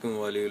আসসালামু আলাইকুম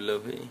ওয়ালিউল্লাহ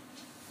ভাই।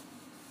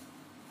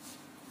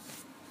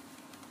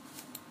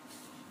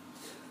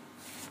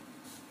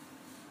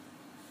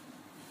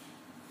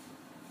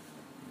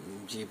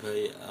 জি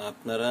ভাই,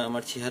 আপনারা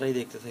আমার চেহারাই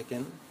দেখতে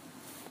থাকেন,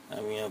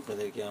 আমি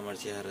আপনাদেরকে আমার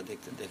চেহারা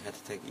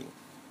দেখাতে থাকি।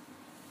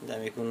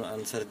 আমি কোনো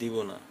আনসার দিব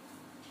না,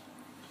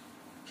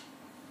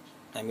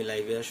 আমি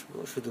লাইভে আসবো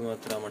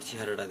শুধুমাত্র আমার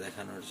চেহারাটা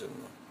দেখানোর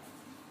জন্য,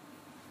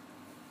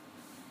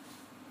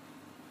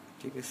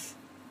 ঠিক আছে?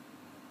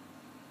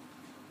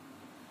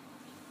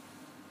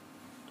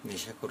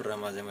 নেশাখোররা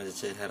মাঝে মাঝে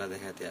চেহারা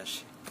দেখাতে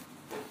আসে।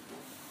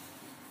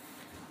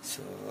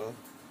 সো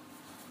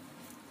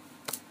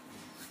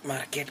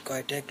মার্কেট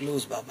কয়টায়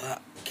ক্লোজ বাবা?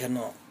 কেন?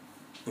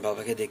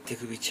 বাবাকে দেখতে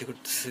খুব ইচ্ছে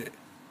করতেছে।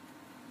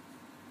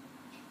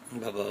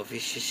 বাবা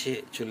অফিস শেষে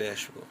চলে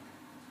আসবো।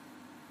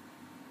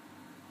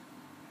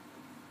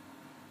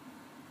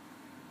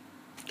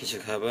 কিছু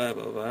খাবা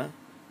বাবা?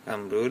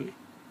 কামরুল,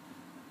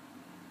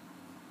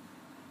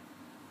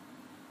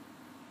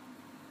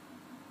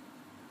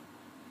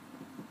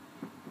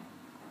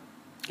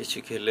 কিছু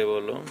খেলে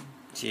বলো।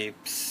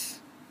 চিপস,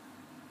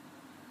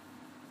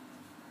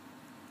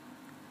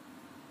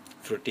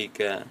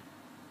 ফ্রুটিকা।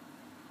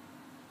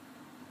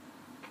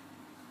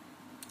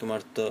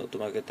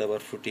 তোমাকে তো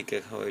আবার ফ্রুটিকা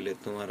খাওয়াইলে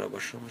তোমার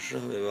আবার সমস্যা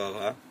হবে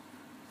বাবা।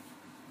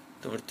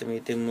 তোমার তো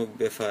এমনিতে মুখ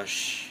বেফাস।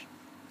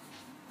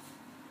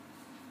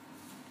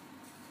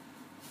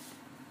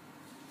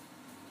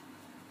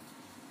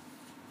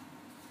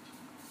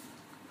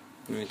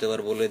 তুমি তো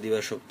আবার বলে দিবা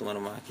সব তোমার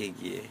মাকে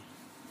গিয়ে।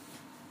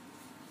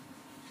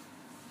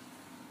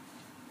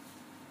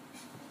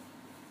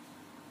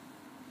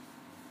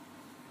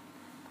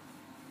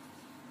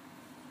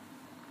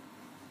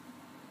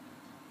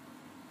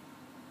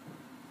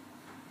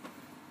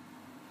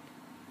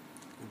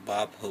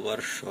 বাপ হবার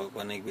শখ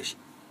অনেক বেশি।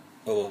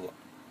 ও বাবা,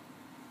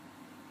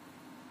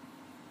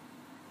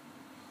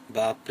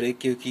 বাপরে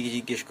কেউ কি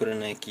জিজ্ঞেস করে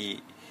নাকি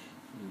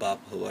বাপ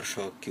হবার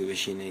শখ কেউ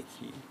বেশি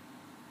নাকি?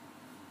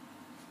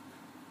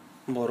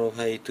 বড়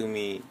ভাই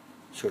তুমি,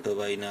 ছোট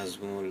ভাই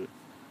নাজমুল,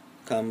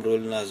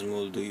 কামরুল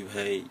নাজমুল দুই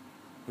ভাই,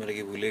 তোমরা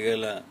কি ভুলে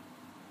গেলা?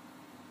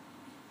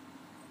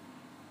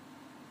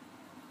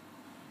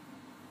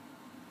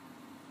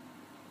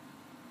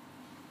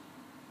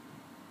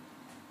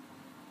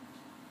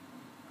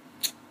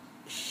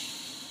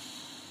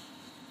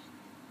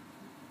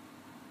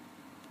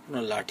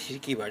 লাঠির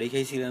কি বাড়ি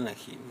খাইছিল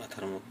নাকি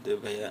মাথার মধ্যে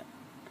ভাইয়া?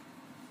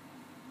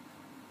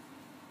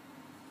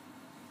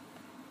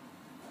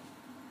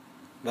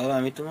 বাবা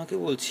আমি তোমাকে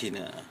বলছি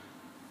না,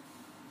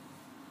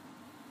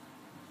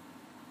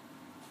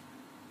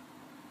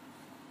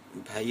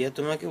 ভাইয়া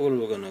তোমাকে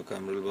বলবো কেন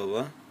কামরুল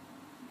বাবা?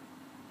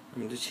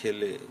 আমি তো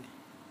ছেলে।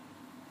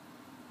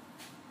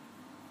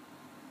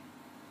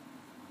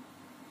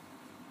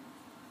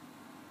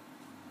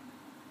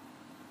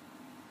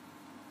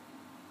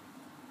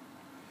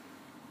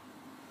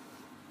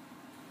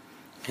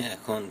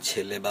 এখন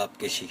ছেলে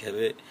বাপকে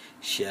শিখাবে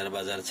শেয়ার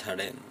বাজার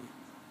ছাড়েন।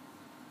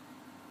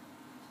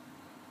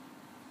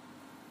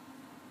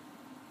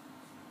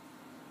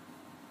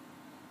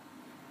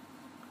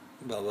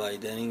 বাবা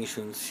ইদানিং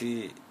শুনছি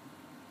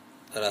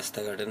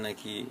রাস্তাঘাটে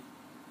নাকি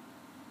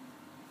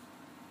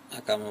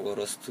আকামো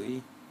করস তুই।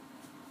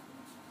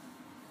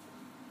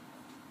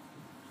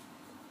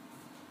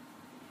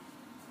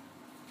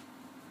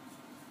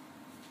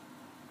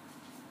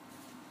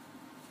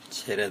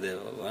 ছেড়ে দে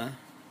বাবা।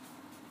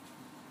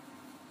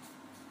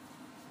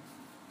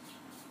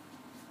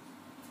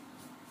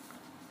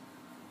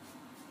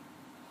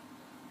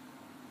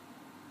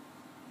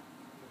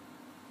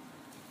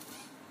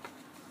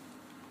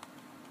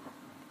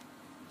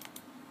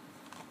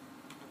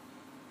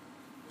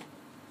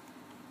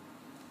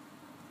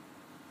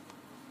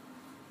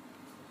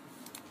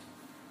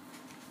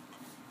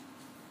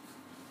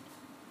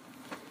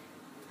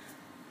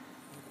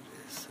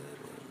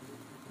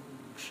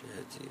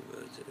 শাহজি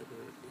বাজার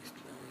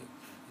ইসলামিক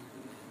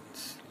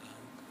ফাইন্যান্স।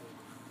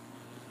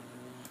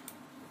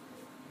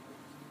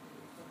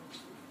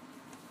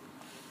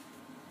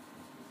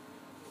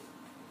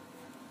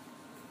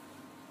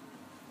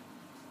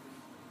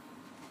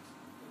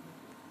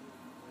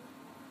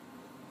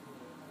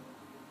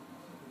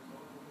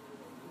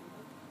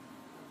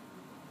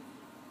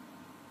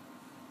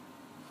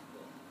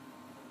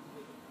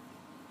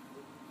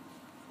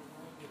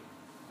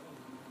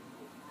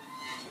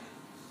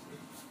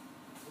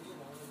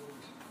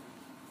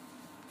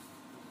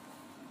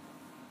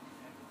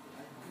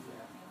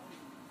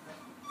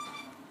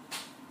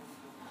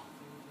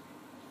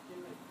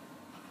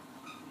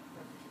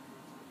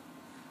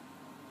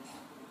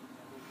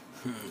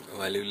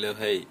 ওয়ালিউল্লাহ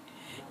ভাই,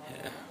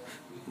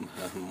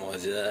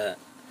 মজা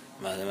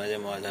মাঝে মাঝে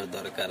মজার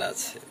দরকার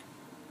আছে।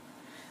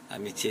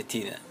 আমি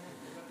চেতি না,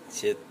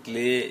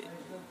 চেতলে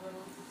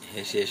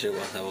হেসে হেসে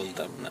কথা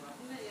বলতাম না।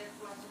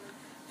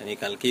 আমি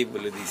কালকেই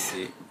বলে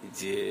দিছি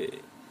যে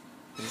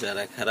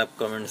যারা খারাপ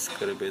কমেন্টস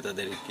করবে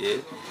তাদেরকে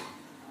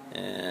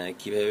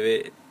কিভাবে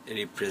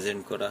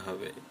রিপ্রেজেন্ট করা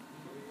হবে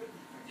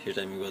সেটা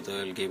আমি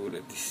গতকালকেই বলে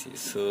দিছি।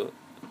 সো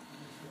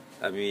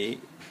আমি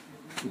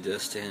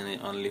জাস্ট এখানে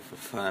অনলি ফর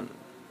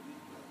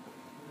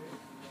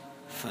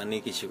ফানি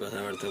কিছু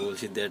কথাবার্তা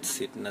বলছি, দ্যাটস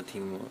ইট,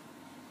 নাথিং মোর।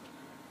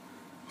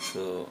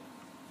 তো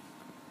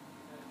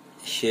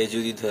সে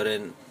যদি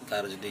ধরেন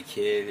তার যদি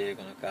খেয়ে দিয়ে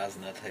কোনো কাজ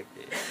না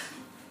থাকে,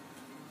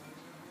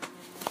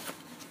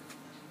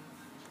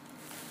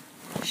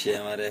 সে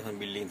আমার এখন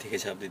বিল্ডিং থেকে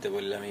ছাপ দিতে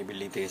বললে আমি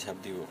বিল্ডিং থেকে ছাপ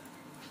দিব?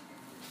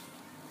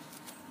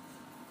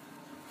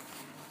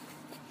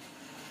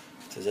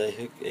 তো যাই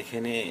হোক,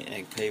 এখানে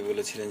এক ভাই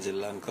বলেছিলেন যে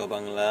লঙ্কা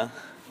বাংলা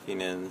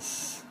ফিন্যান্স।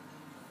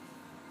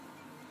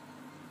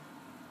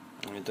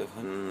 আমি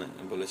তখন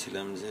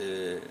বলেছিলাম যে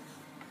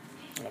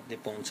আপনি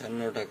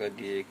 55 টাকা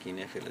দিয়ে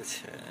কিনে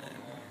ফেলেছেন।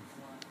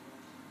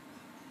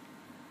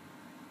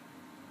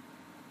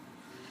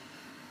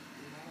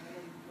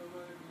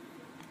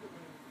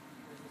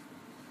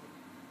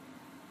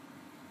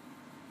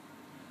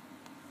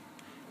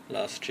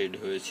 লাস্ট ট্রেড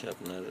হয়েছে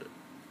আপনার,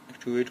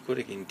 একটু ওয়েট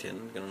করে কিনতেন,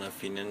 কেননা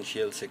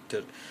ফিনান্সিয়াল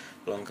সেক্টর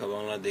লঙ্কা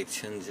বাংলা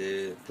দেখছেন যে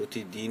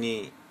প্রতিদিনই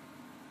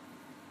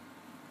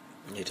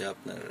এটা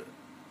আপনার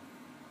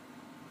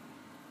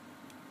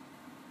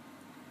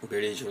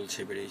বেড়েই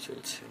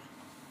চলছে।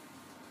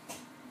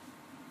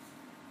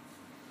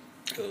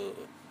 তো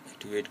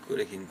একটু ওয়েট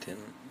করে কিনতেন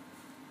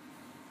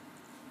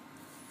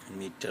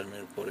মিড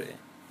টার্মের পরে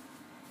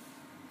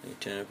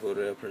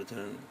আপনার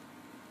ধরেন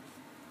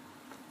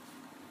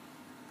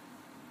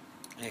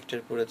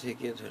একটার পরে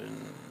থেকে ধরেন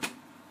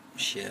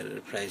শেয়ারের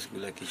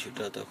প্রাইসগুলা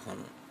কিছুটা তখন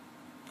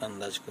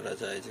আন্দাজ করা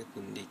যায় যে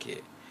কোন দিকে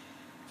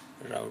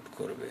রাউট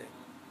করবে,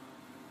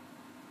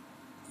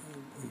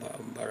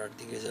 বাড়ার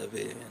দিকে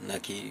যাবে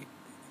নাকি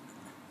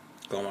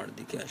কমার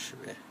দিকে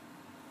আসবে,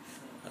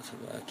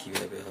 অথবা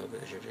কিভাবে হবে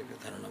সেটা একটা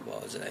ধারণা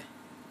পাওয়া যায়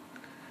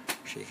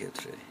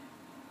সেক্ষেত্রে।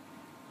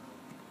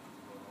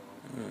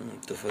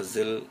 তো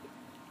ফজল,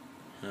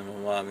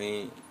 মামা আমি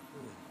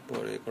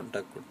পরে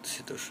কন্ট্যাক্ট করতেছি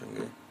তোর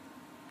সঙ্গে।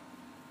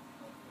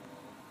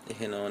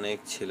 এখানে অনেক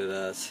ছেলেরা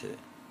আছে,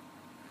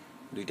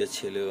 2টা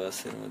ছেলেও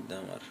আছে এর মধ্যে,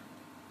 আমার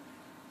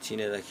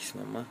চিনে রাখিস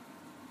মামা।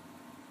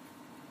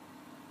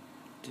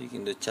 তুই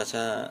কিন্তু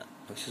চাচা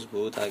হইছিস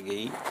বহুত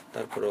আগেই,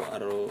 তারপরও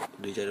আরো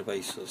 2-4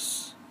 পাইছস।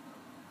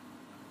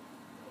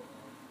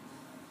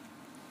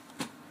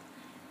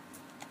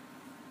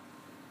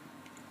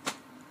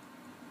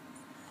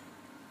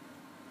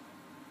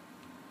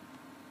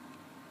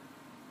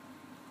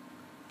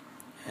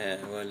 হ্যাঁ,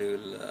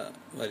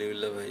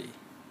 ওয়ালিউল্লাহ ভাই,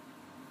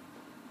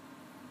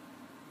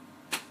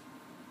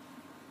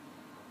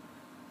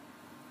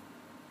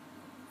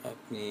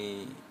 আপনি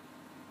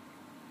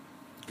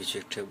কিছু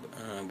একটা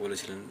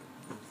বলেছিলেন,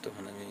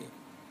 তখন আমি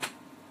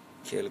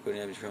খেয়াল করিনি।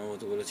 আপনি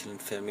সম্ভবত বলেছিলেন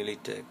ফ্যামিলি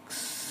ট্যাক্স।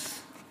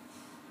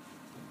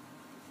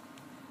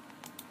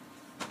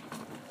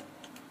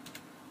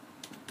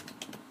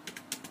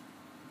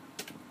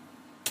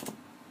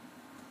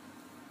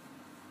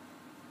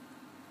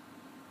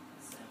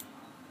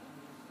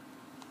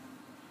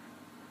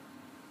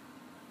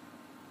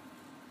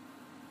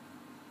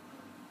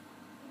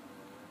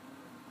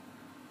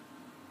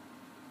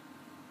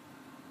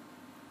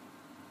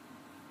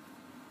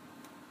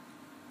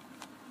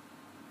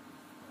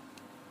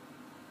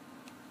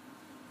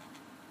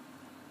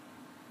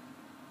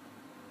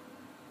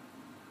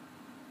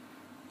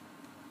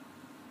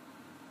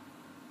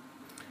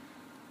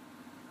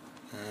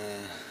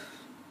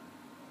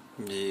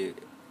 জি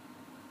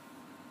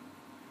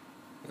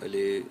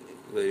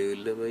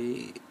ওয়ালিউল্লাহ ভাই,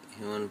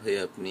 হেমন ভাই,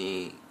 আপনি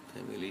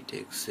ফ্যামিলি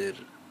ট্যাক্সের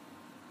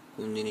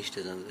কোন জিনিসটা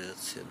জানতে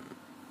চাচ্ছেন,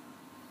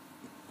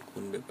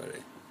 কোন ব্যাপারে?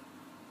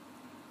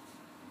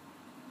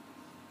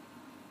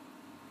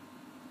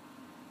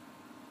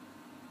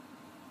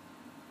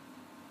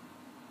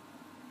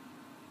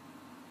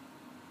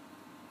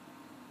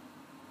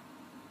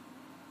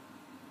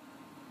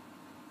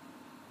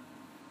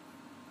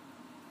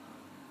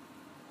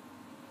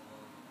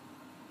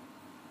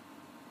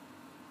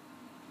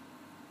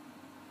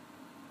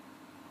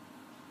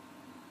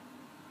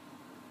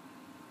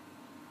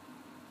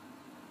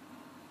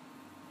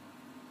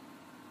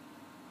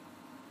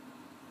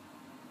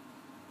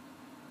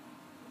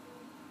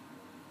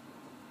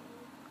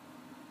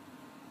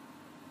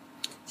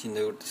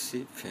 চিন্তা করতেছি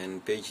ফ্যান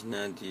পেজ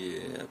না দিয়ে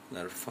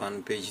আপনার ফান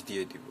পেজ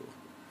দিয়ে দিব,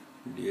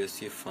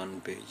 ডিএসসি ফান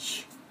পেজ,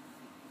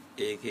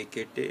 এ কে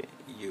কেটে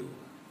you,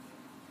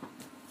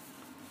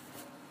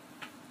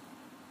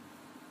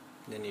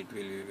 then it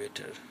will be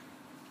better.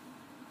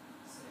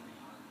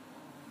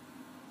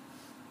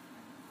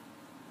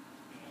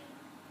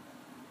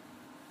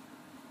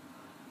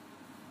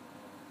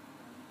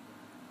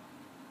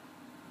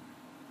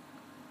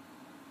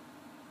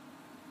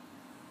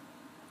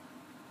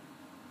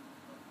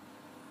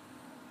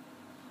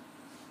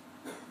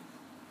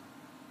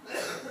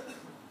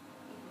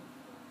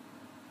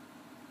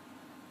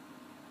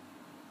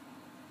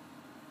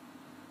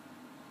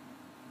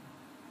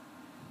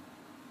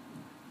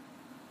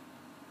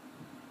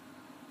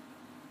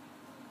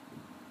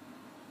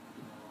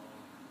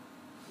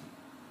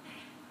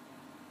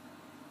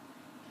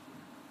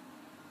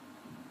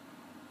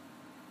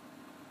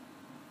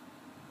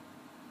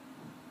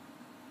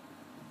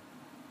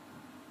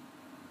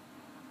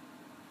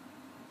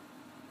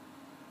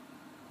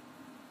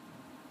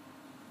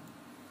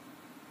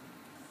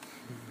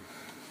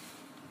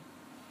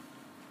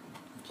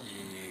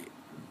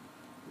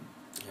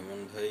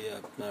 Mamun ভাই,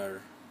 আপনার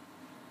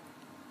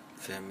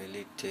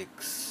ফ্যামিলি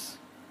টেক্স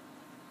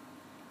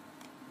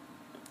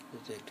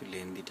এটা একটু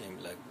লেন্দি টাইম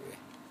লাগবে।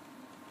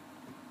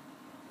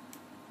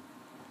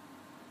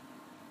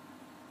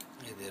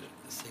 এদের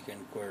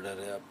সেকেন্ড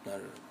কোয়ার্টারে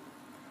আপনার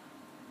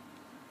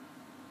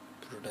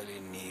টোটালি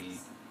নীল,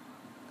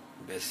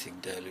 বেসিক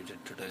ডাইলুটেড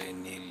টোটালি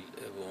নীল,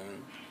 এবং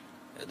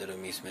এদেরও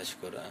মিসম্যাচ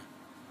করা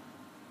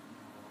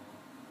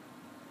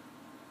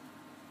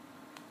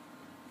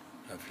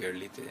হাফ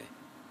ইয়ারলিতে।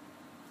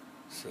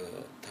 সো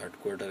থার্ড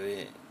কোয়ার্টারে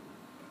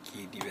কি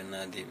দিবে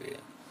না দিবে,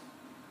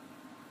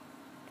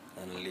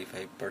 অনলি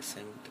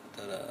 5%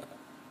 তারা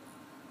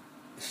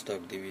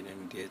স্টক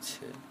ডিভিডেন্ড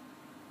দিয়েছে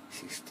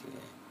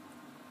 16-এ,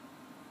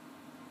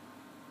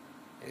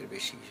 এর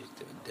বেশি কিছু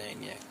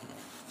দেয়নি এখনো।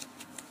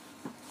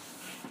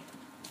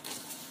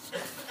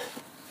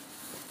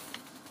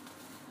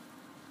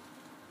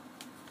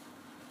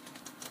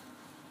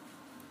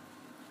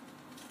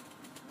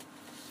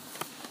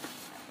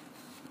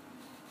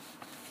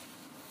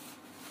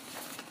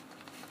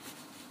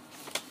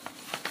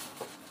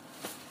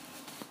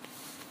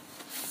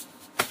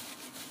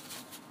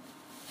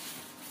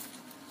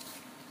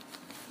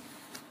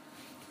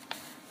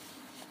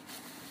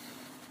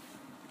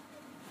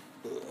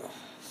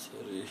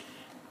 সরি,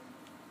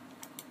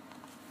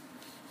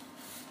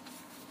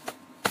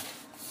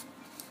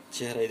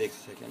 চেহারাই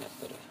দেখতে থাকেন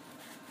আপনারা,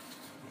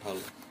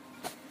 ভালো।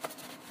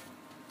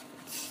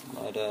 It's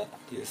not a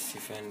DSE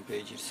fan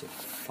page, it's a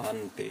fun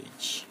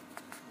page.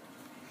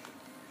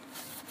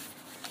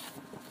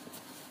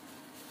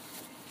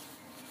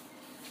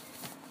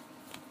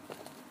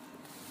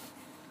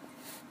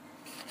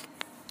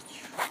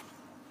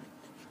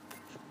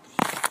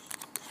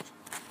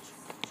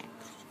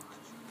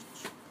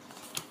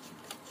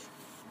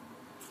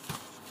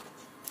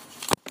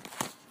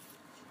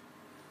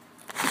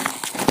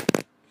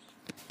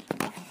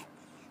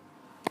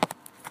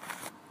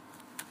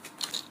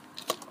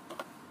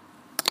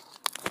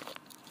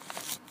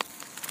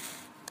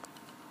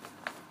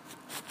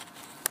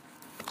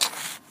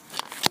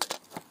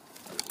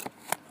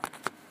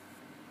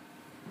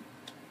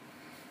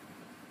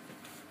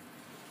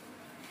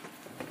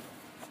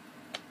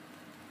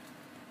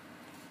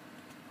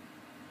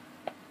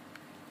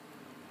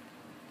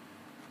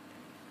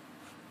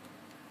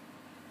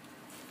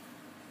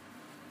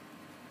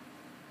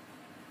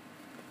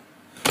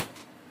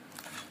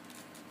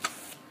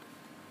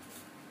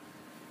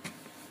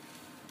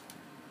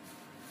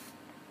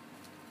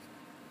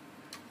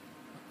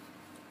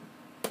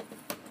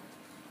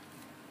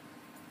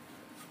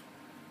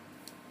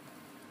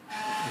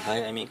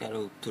 ভাই, আমি কারো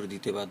উত্তর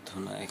দিতে বাধ্য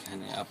না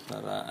এখানে।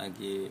 আপনারা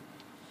আগে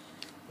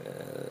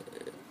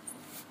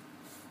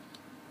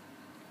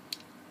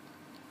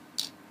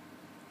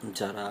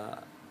যারা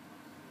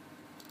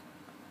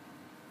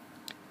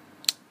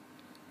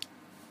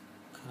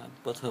খারাপ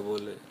কথা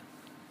বলে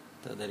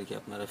তাদেরকে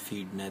আপনারা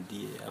ফিড না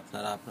দিয়ে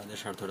আপনারা আপনাদের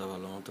স্বার্থটা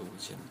ভালো মতো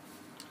বুঝেন।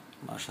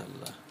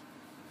 মাশাআল্লাহ,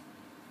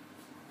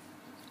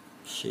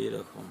 সেই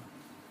রকম।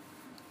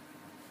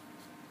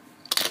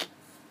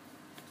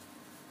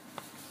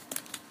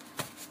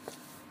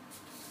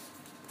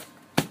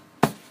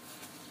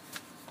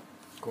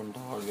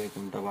 কোনটা বাড়বে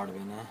কোনটা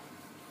বাড়বে না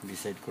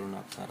ডিসাইড করুন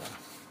আপনারা।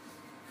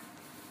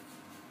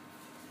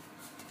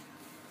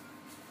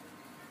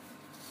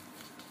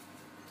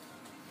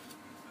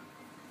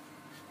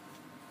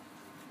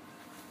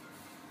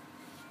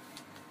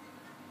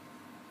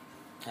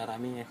 আর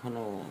আমি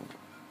এখনো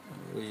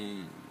ওই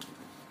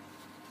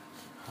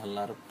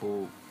হাল্লার পো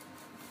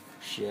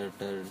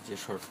শেয়ারটার যে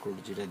শর্টকট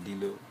যেটা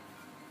দিল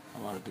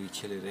আমার দুই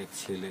ছেলের এক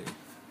ছেলে,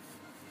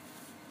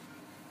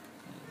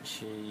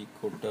 সেই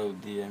কোডটাও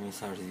দিয়ে আমি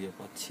সার্চ দিয়ে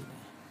পাচ্ছি না।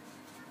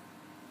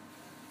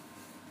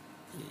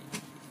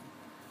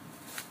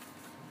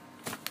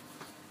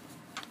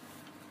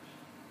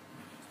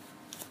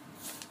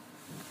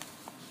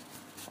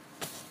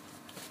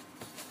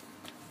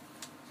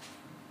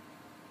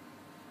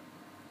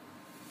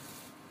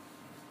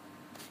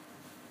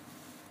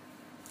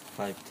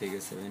 ফাইভ থেকে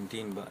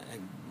 17 বা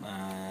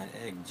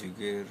এক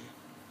যুগের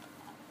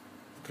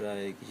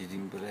প্রায়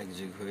কিছুদিন পরে এক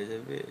যুগ হয়ে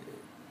যাবে।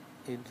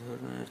 এই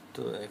ধরনের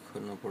তো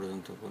এখনো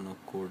পর্যন্ত কোনো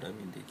কোড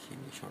আমি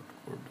দেখিনি, শর্ট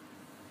কোড।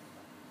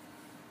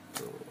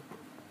 তো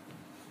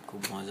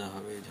খুব মজা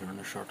হবে এই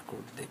ধরনের শর্ট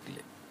কোড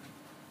দেখলে।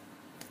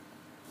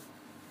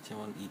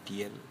 যেমন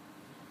ইটিএল,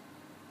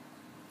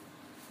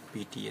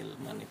 পিটিএল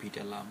মানে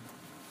পিটালাম,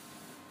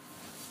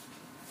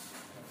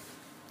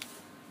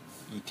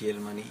 ইটিএল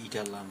মানে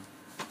ইটালাম।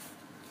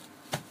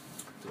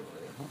 তো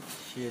এখন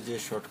সে যে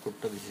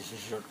শর্টকটটা দিচ্ছে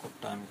সেই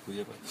শর্টকটটা আমি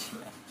খুঁজে পাচ্ছি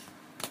না।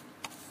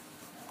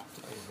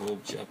 আই হোপ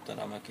যে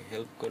আপনারা আমাকে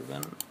হেল্প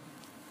করবেন।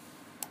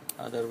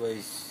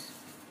 Otherwise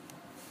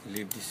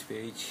leave this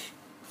page.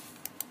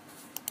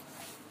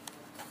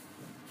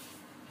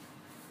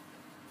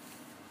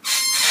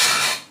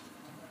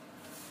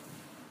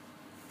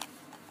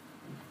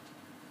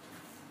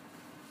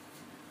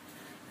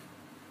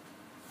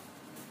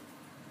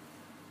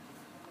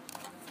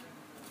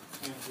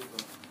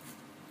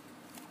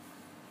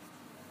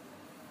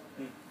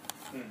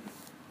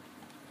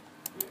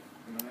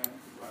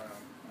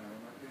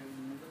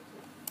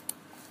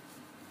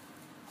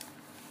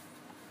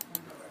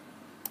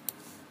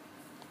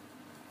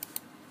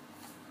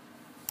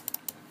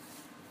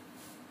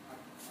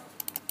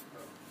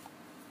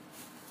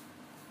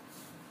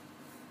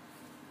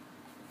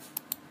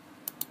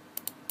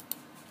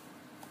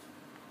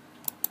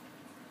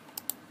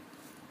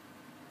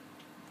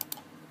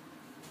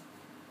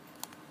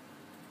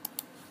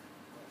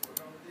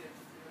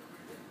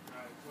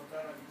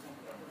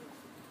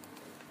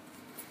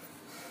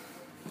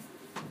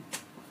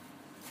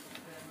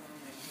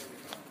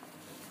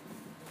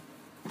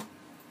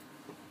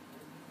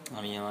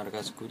 আমি আমার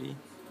কাজ করি,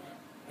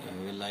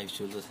 এভাবে লাইভ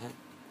চলতে থাক,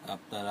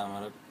 আপনারা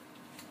আমার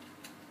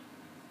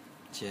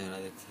চেহারা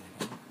দেখতে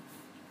থাকেন।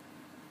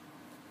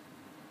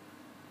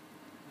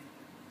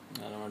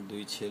 আর আমার 2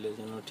 ছেলে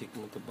যেন ঠিক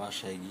মতো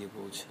বাসায় গিয়ে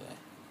পৌঁছায়।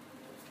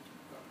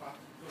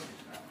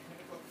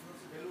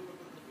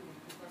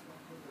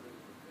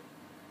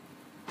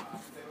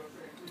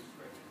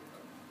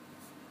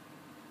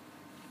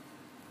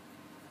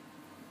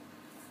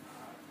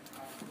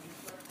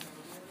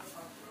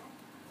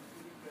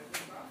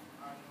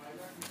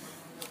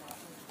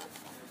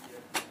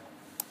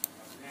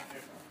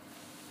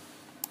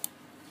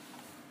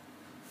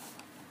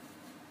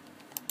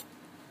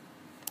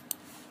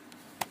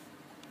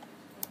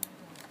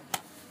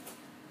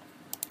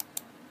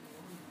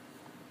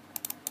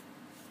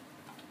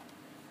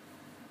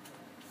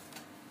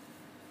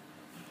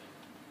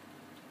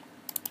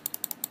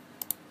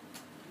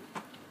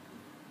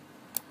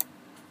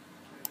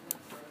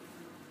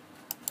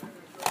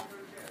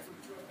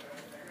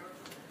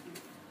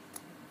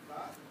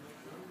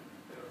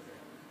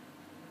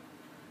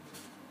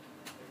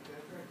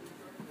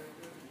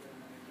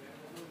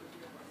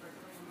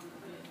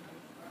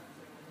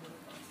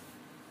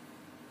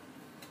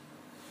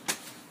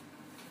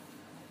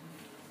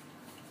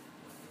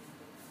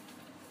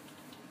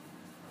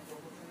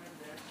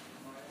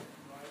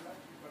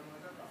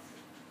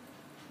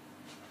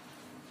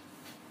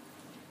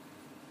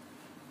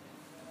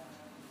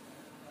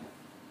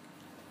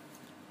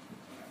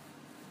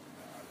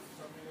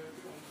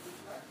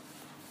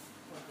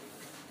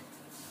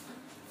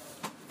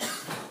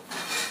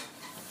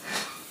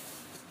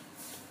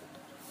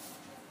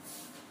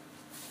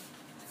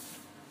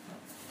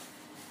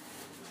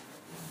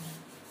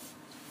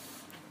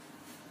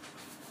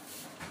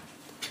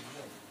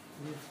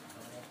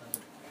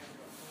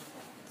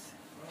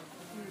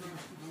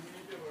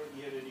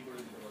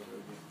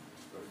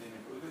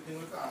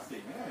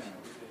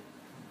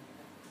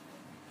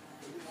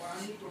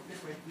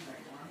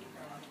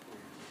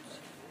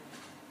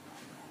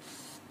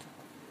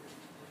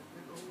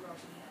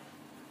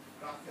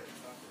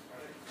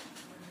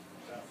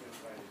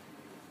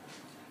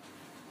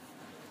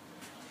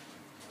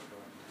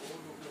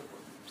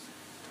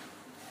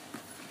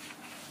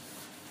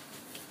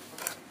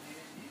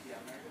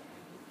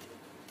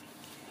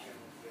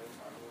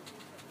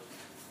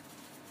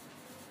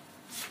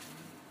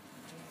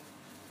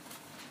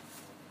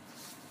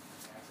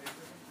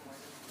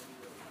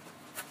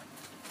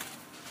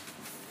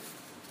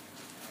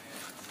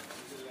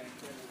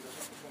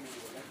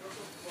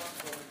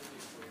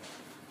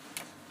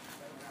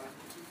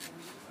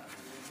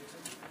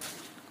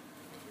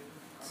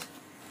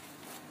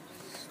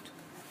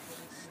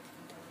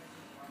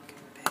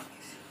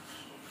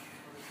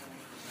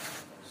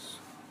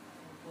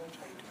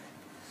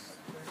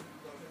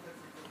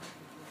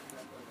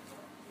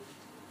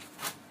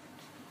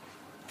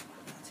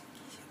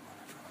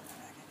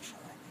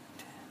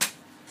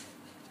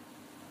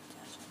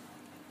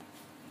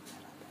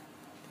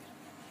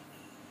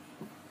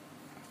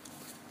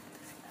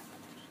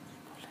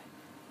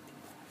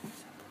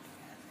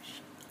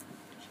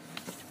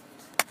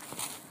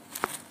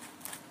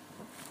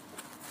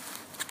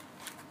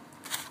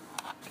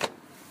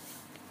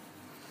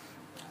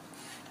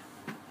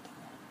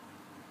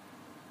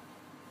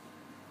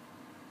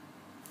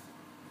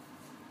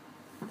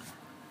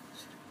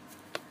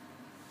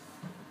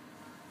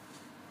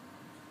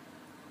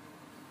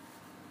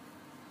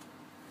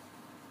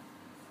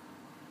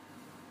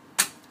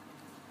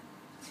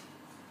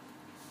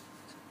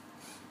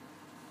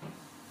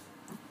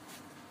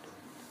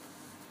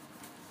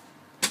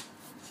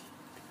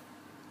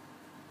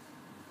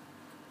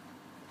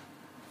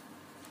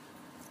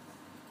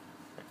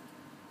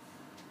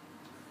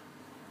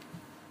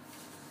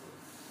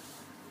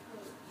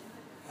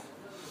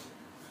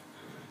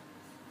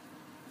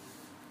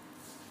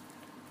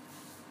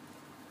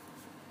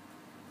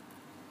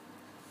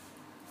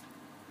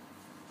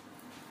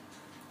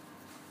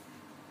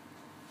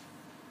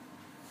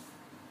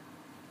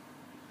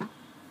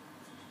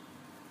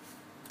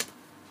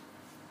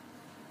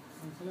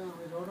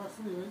 Assalamu, rod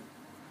আসছে ভাই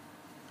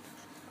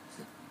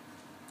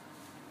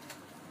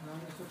না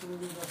আমি ছোট করে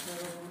 10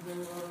 টাকা মধ্যে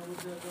আর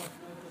মধ্যে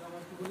আপনার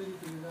আমার কি বলে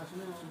দিতে যে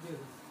আসলে আমার দিয়ে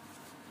দেন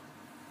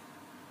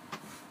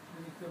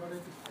লিখতে পারে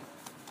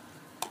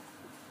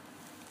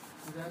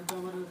যাই তো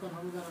আমার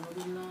কনফার্ম জানাবো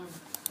যদি না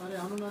পারে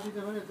এখনো না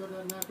দিতে পারে তোর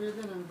না পেয়ে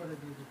দেন আমি পরে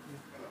দিয়ে দিচ্ছি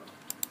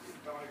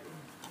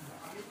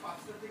আমি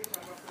 5টা থেকে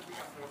 5:30টার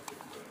দিকে আপনার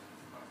অফিস করে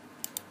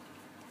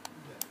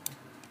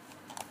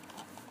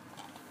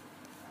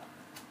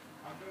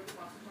আমরা যদি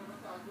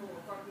 5:30 আসবো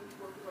অফার যদি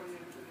করতে পারি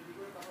এর ভিতরে রেডি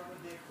করে তারপর আমরা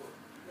দেখবো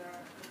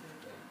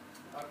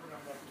তারপরে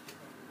আমরা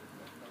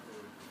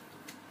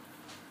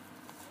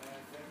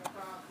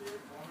দেখা আছে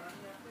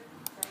বনানি আছে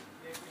গুলশান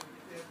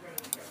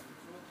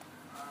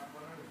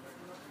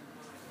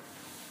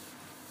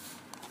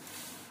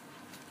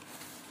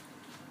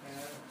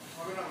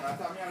হবে না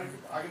আচ্ছা আমি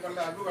আগে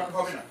তাহলে আসবো কারণ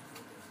হবে না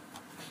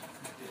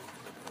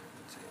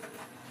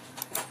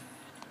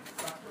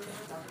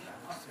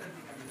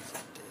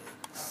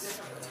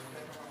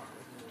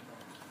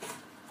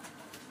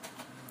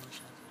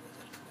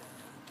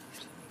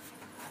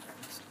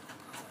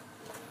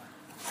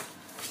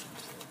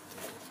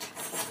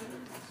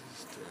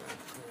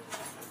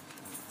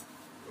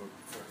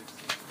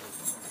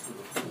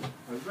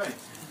Right.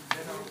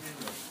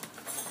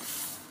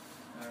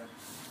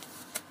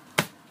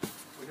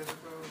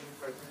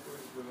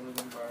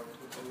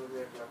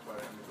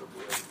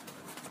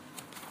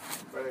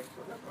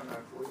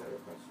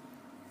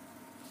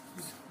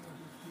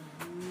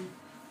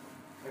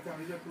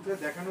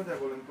 দেখানো যায়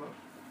বলেন তো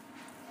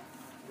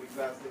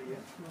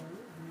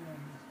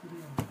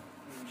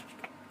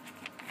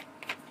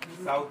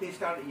সাউথ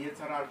ইস্ট আর ইয়ে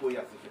ছাড়া আর বই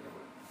আছে সেটা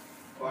বলে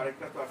ও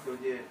আরেকটা তো আছে ওই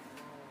যে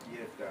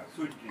ইয়েটা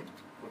sweet dream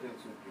hotel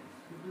sweet dream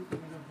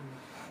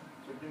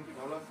sweet dream কি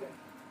ভালো আছে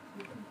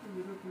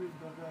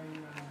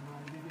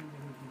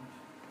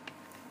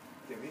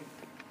কেবিন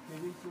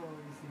কেবিন তো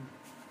ইসি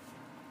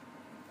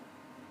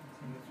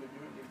সুইট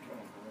ড্রিম কি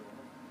কেমন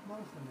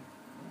ভালো চলে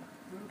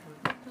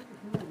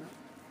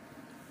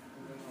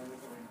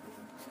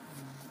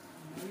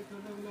এই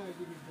টোটালগুলো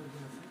আইডি বিল করতে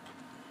আছে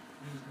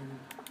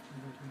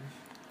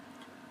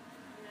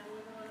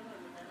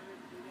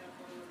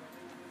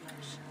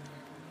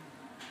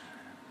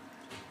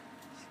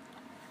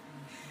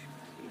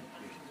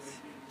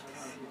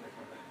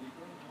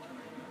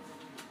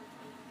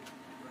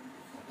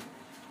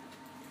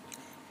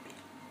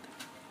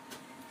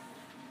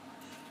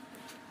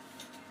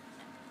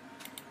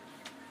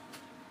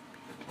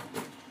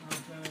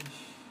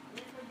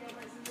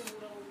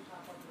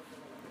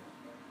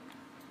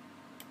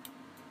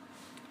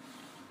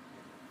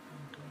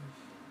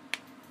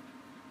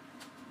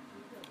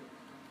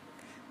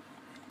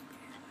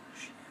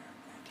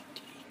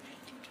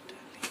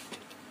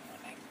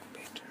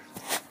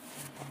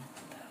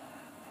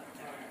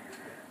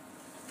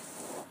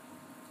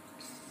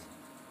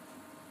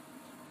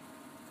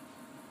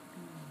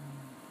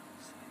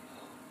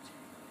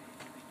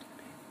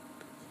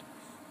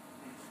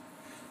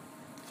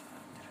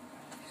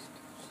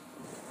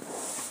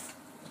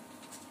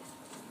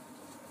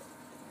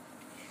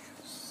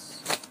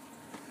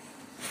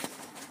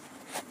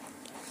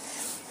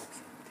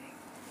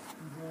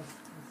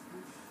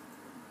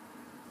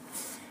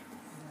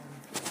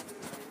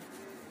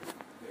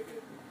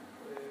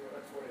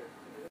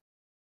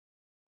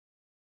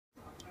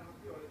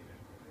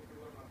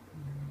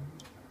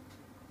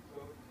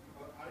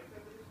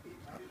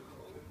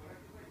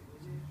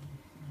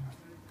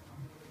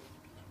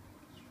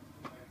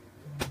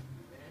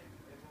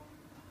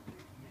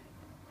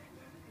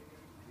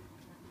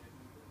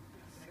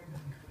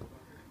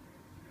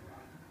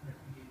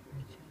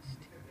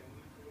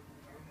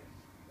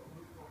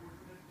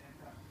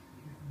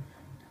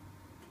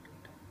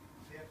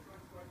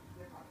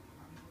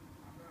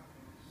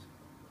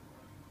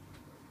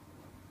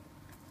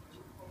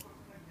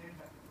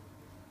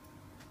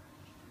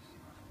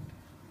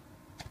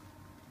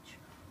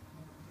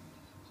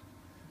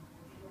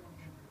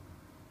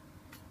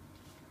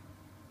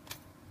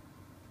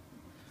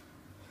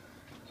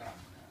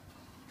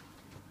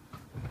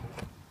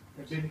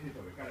benefit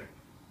of it, correct.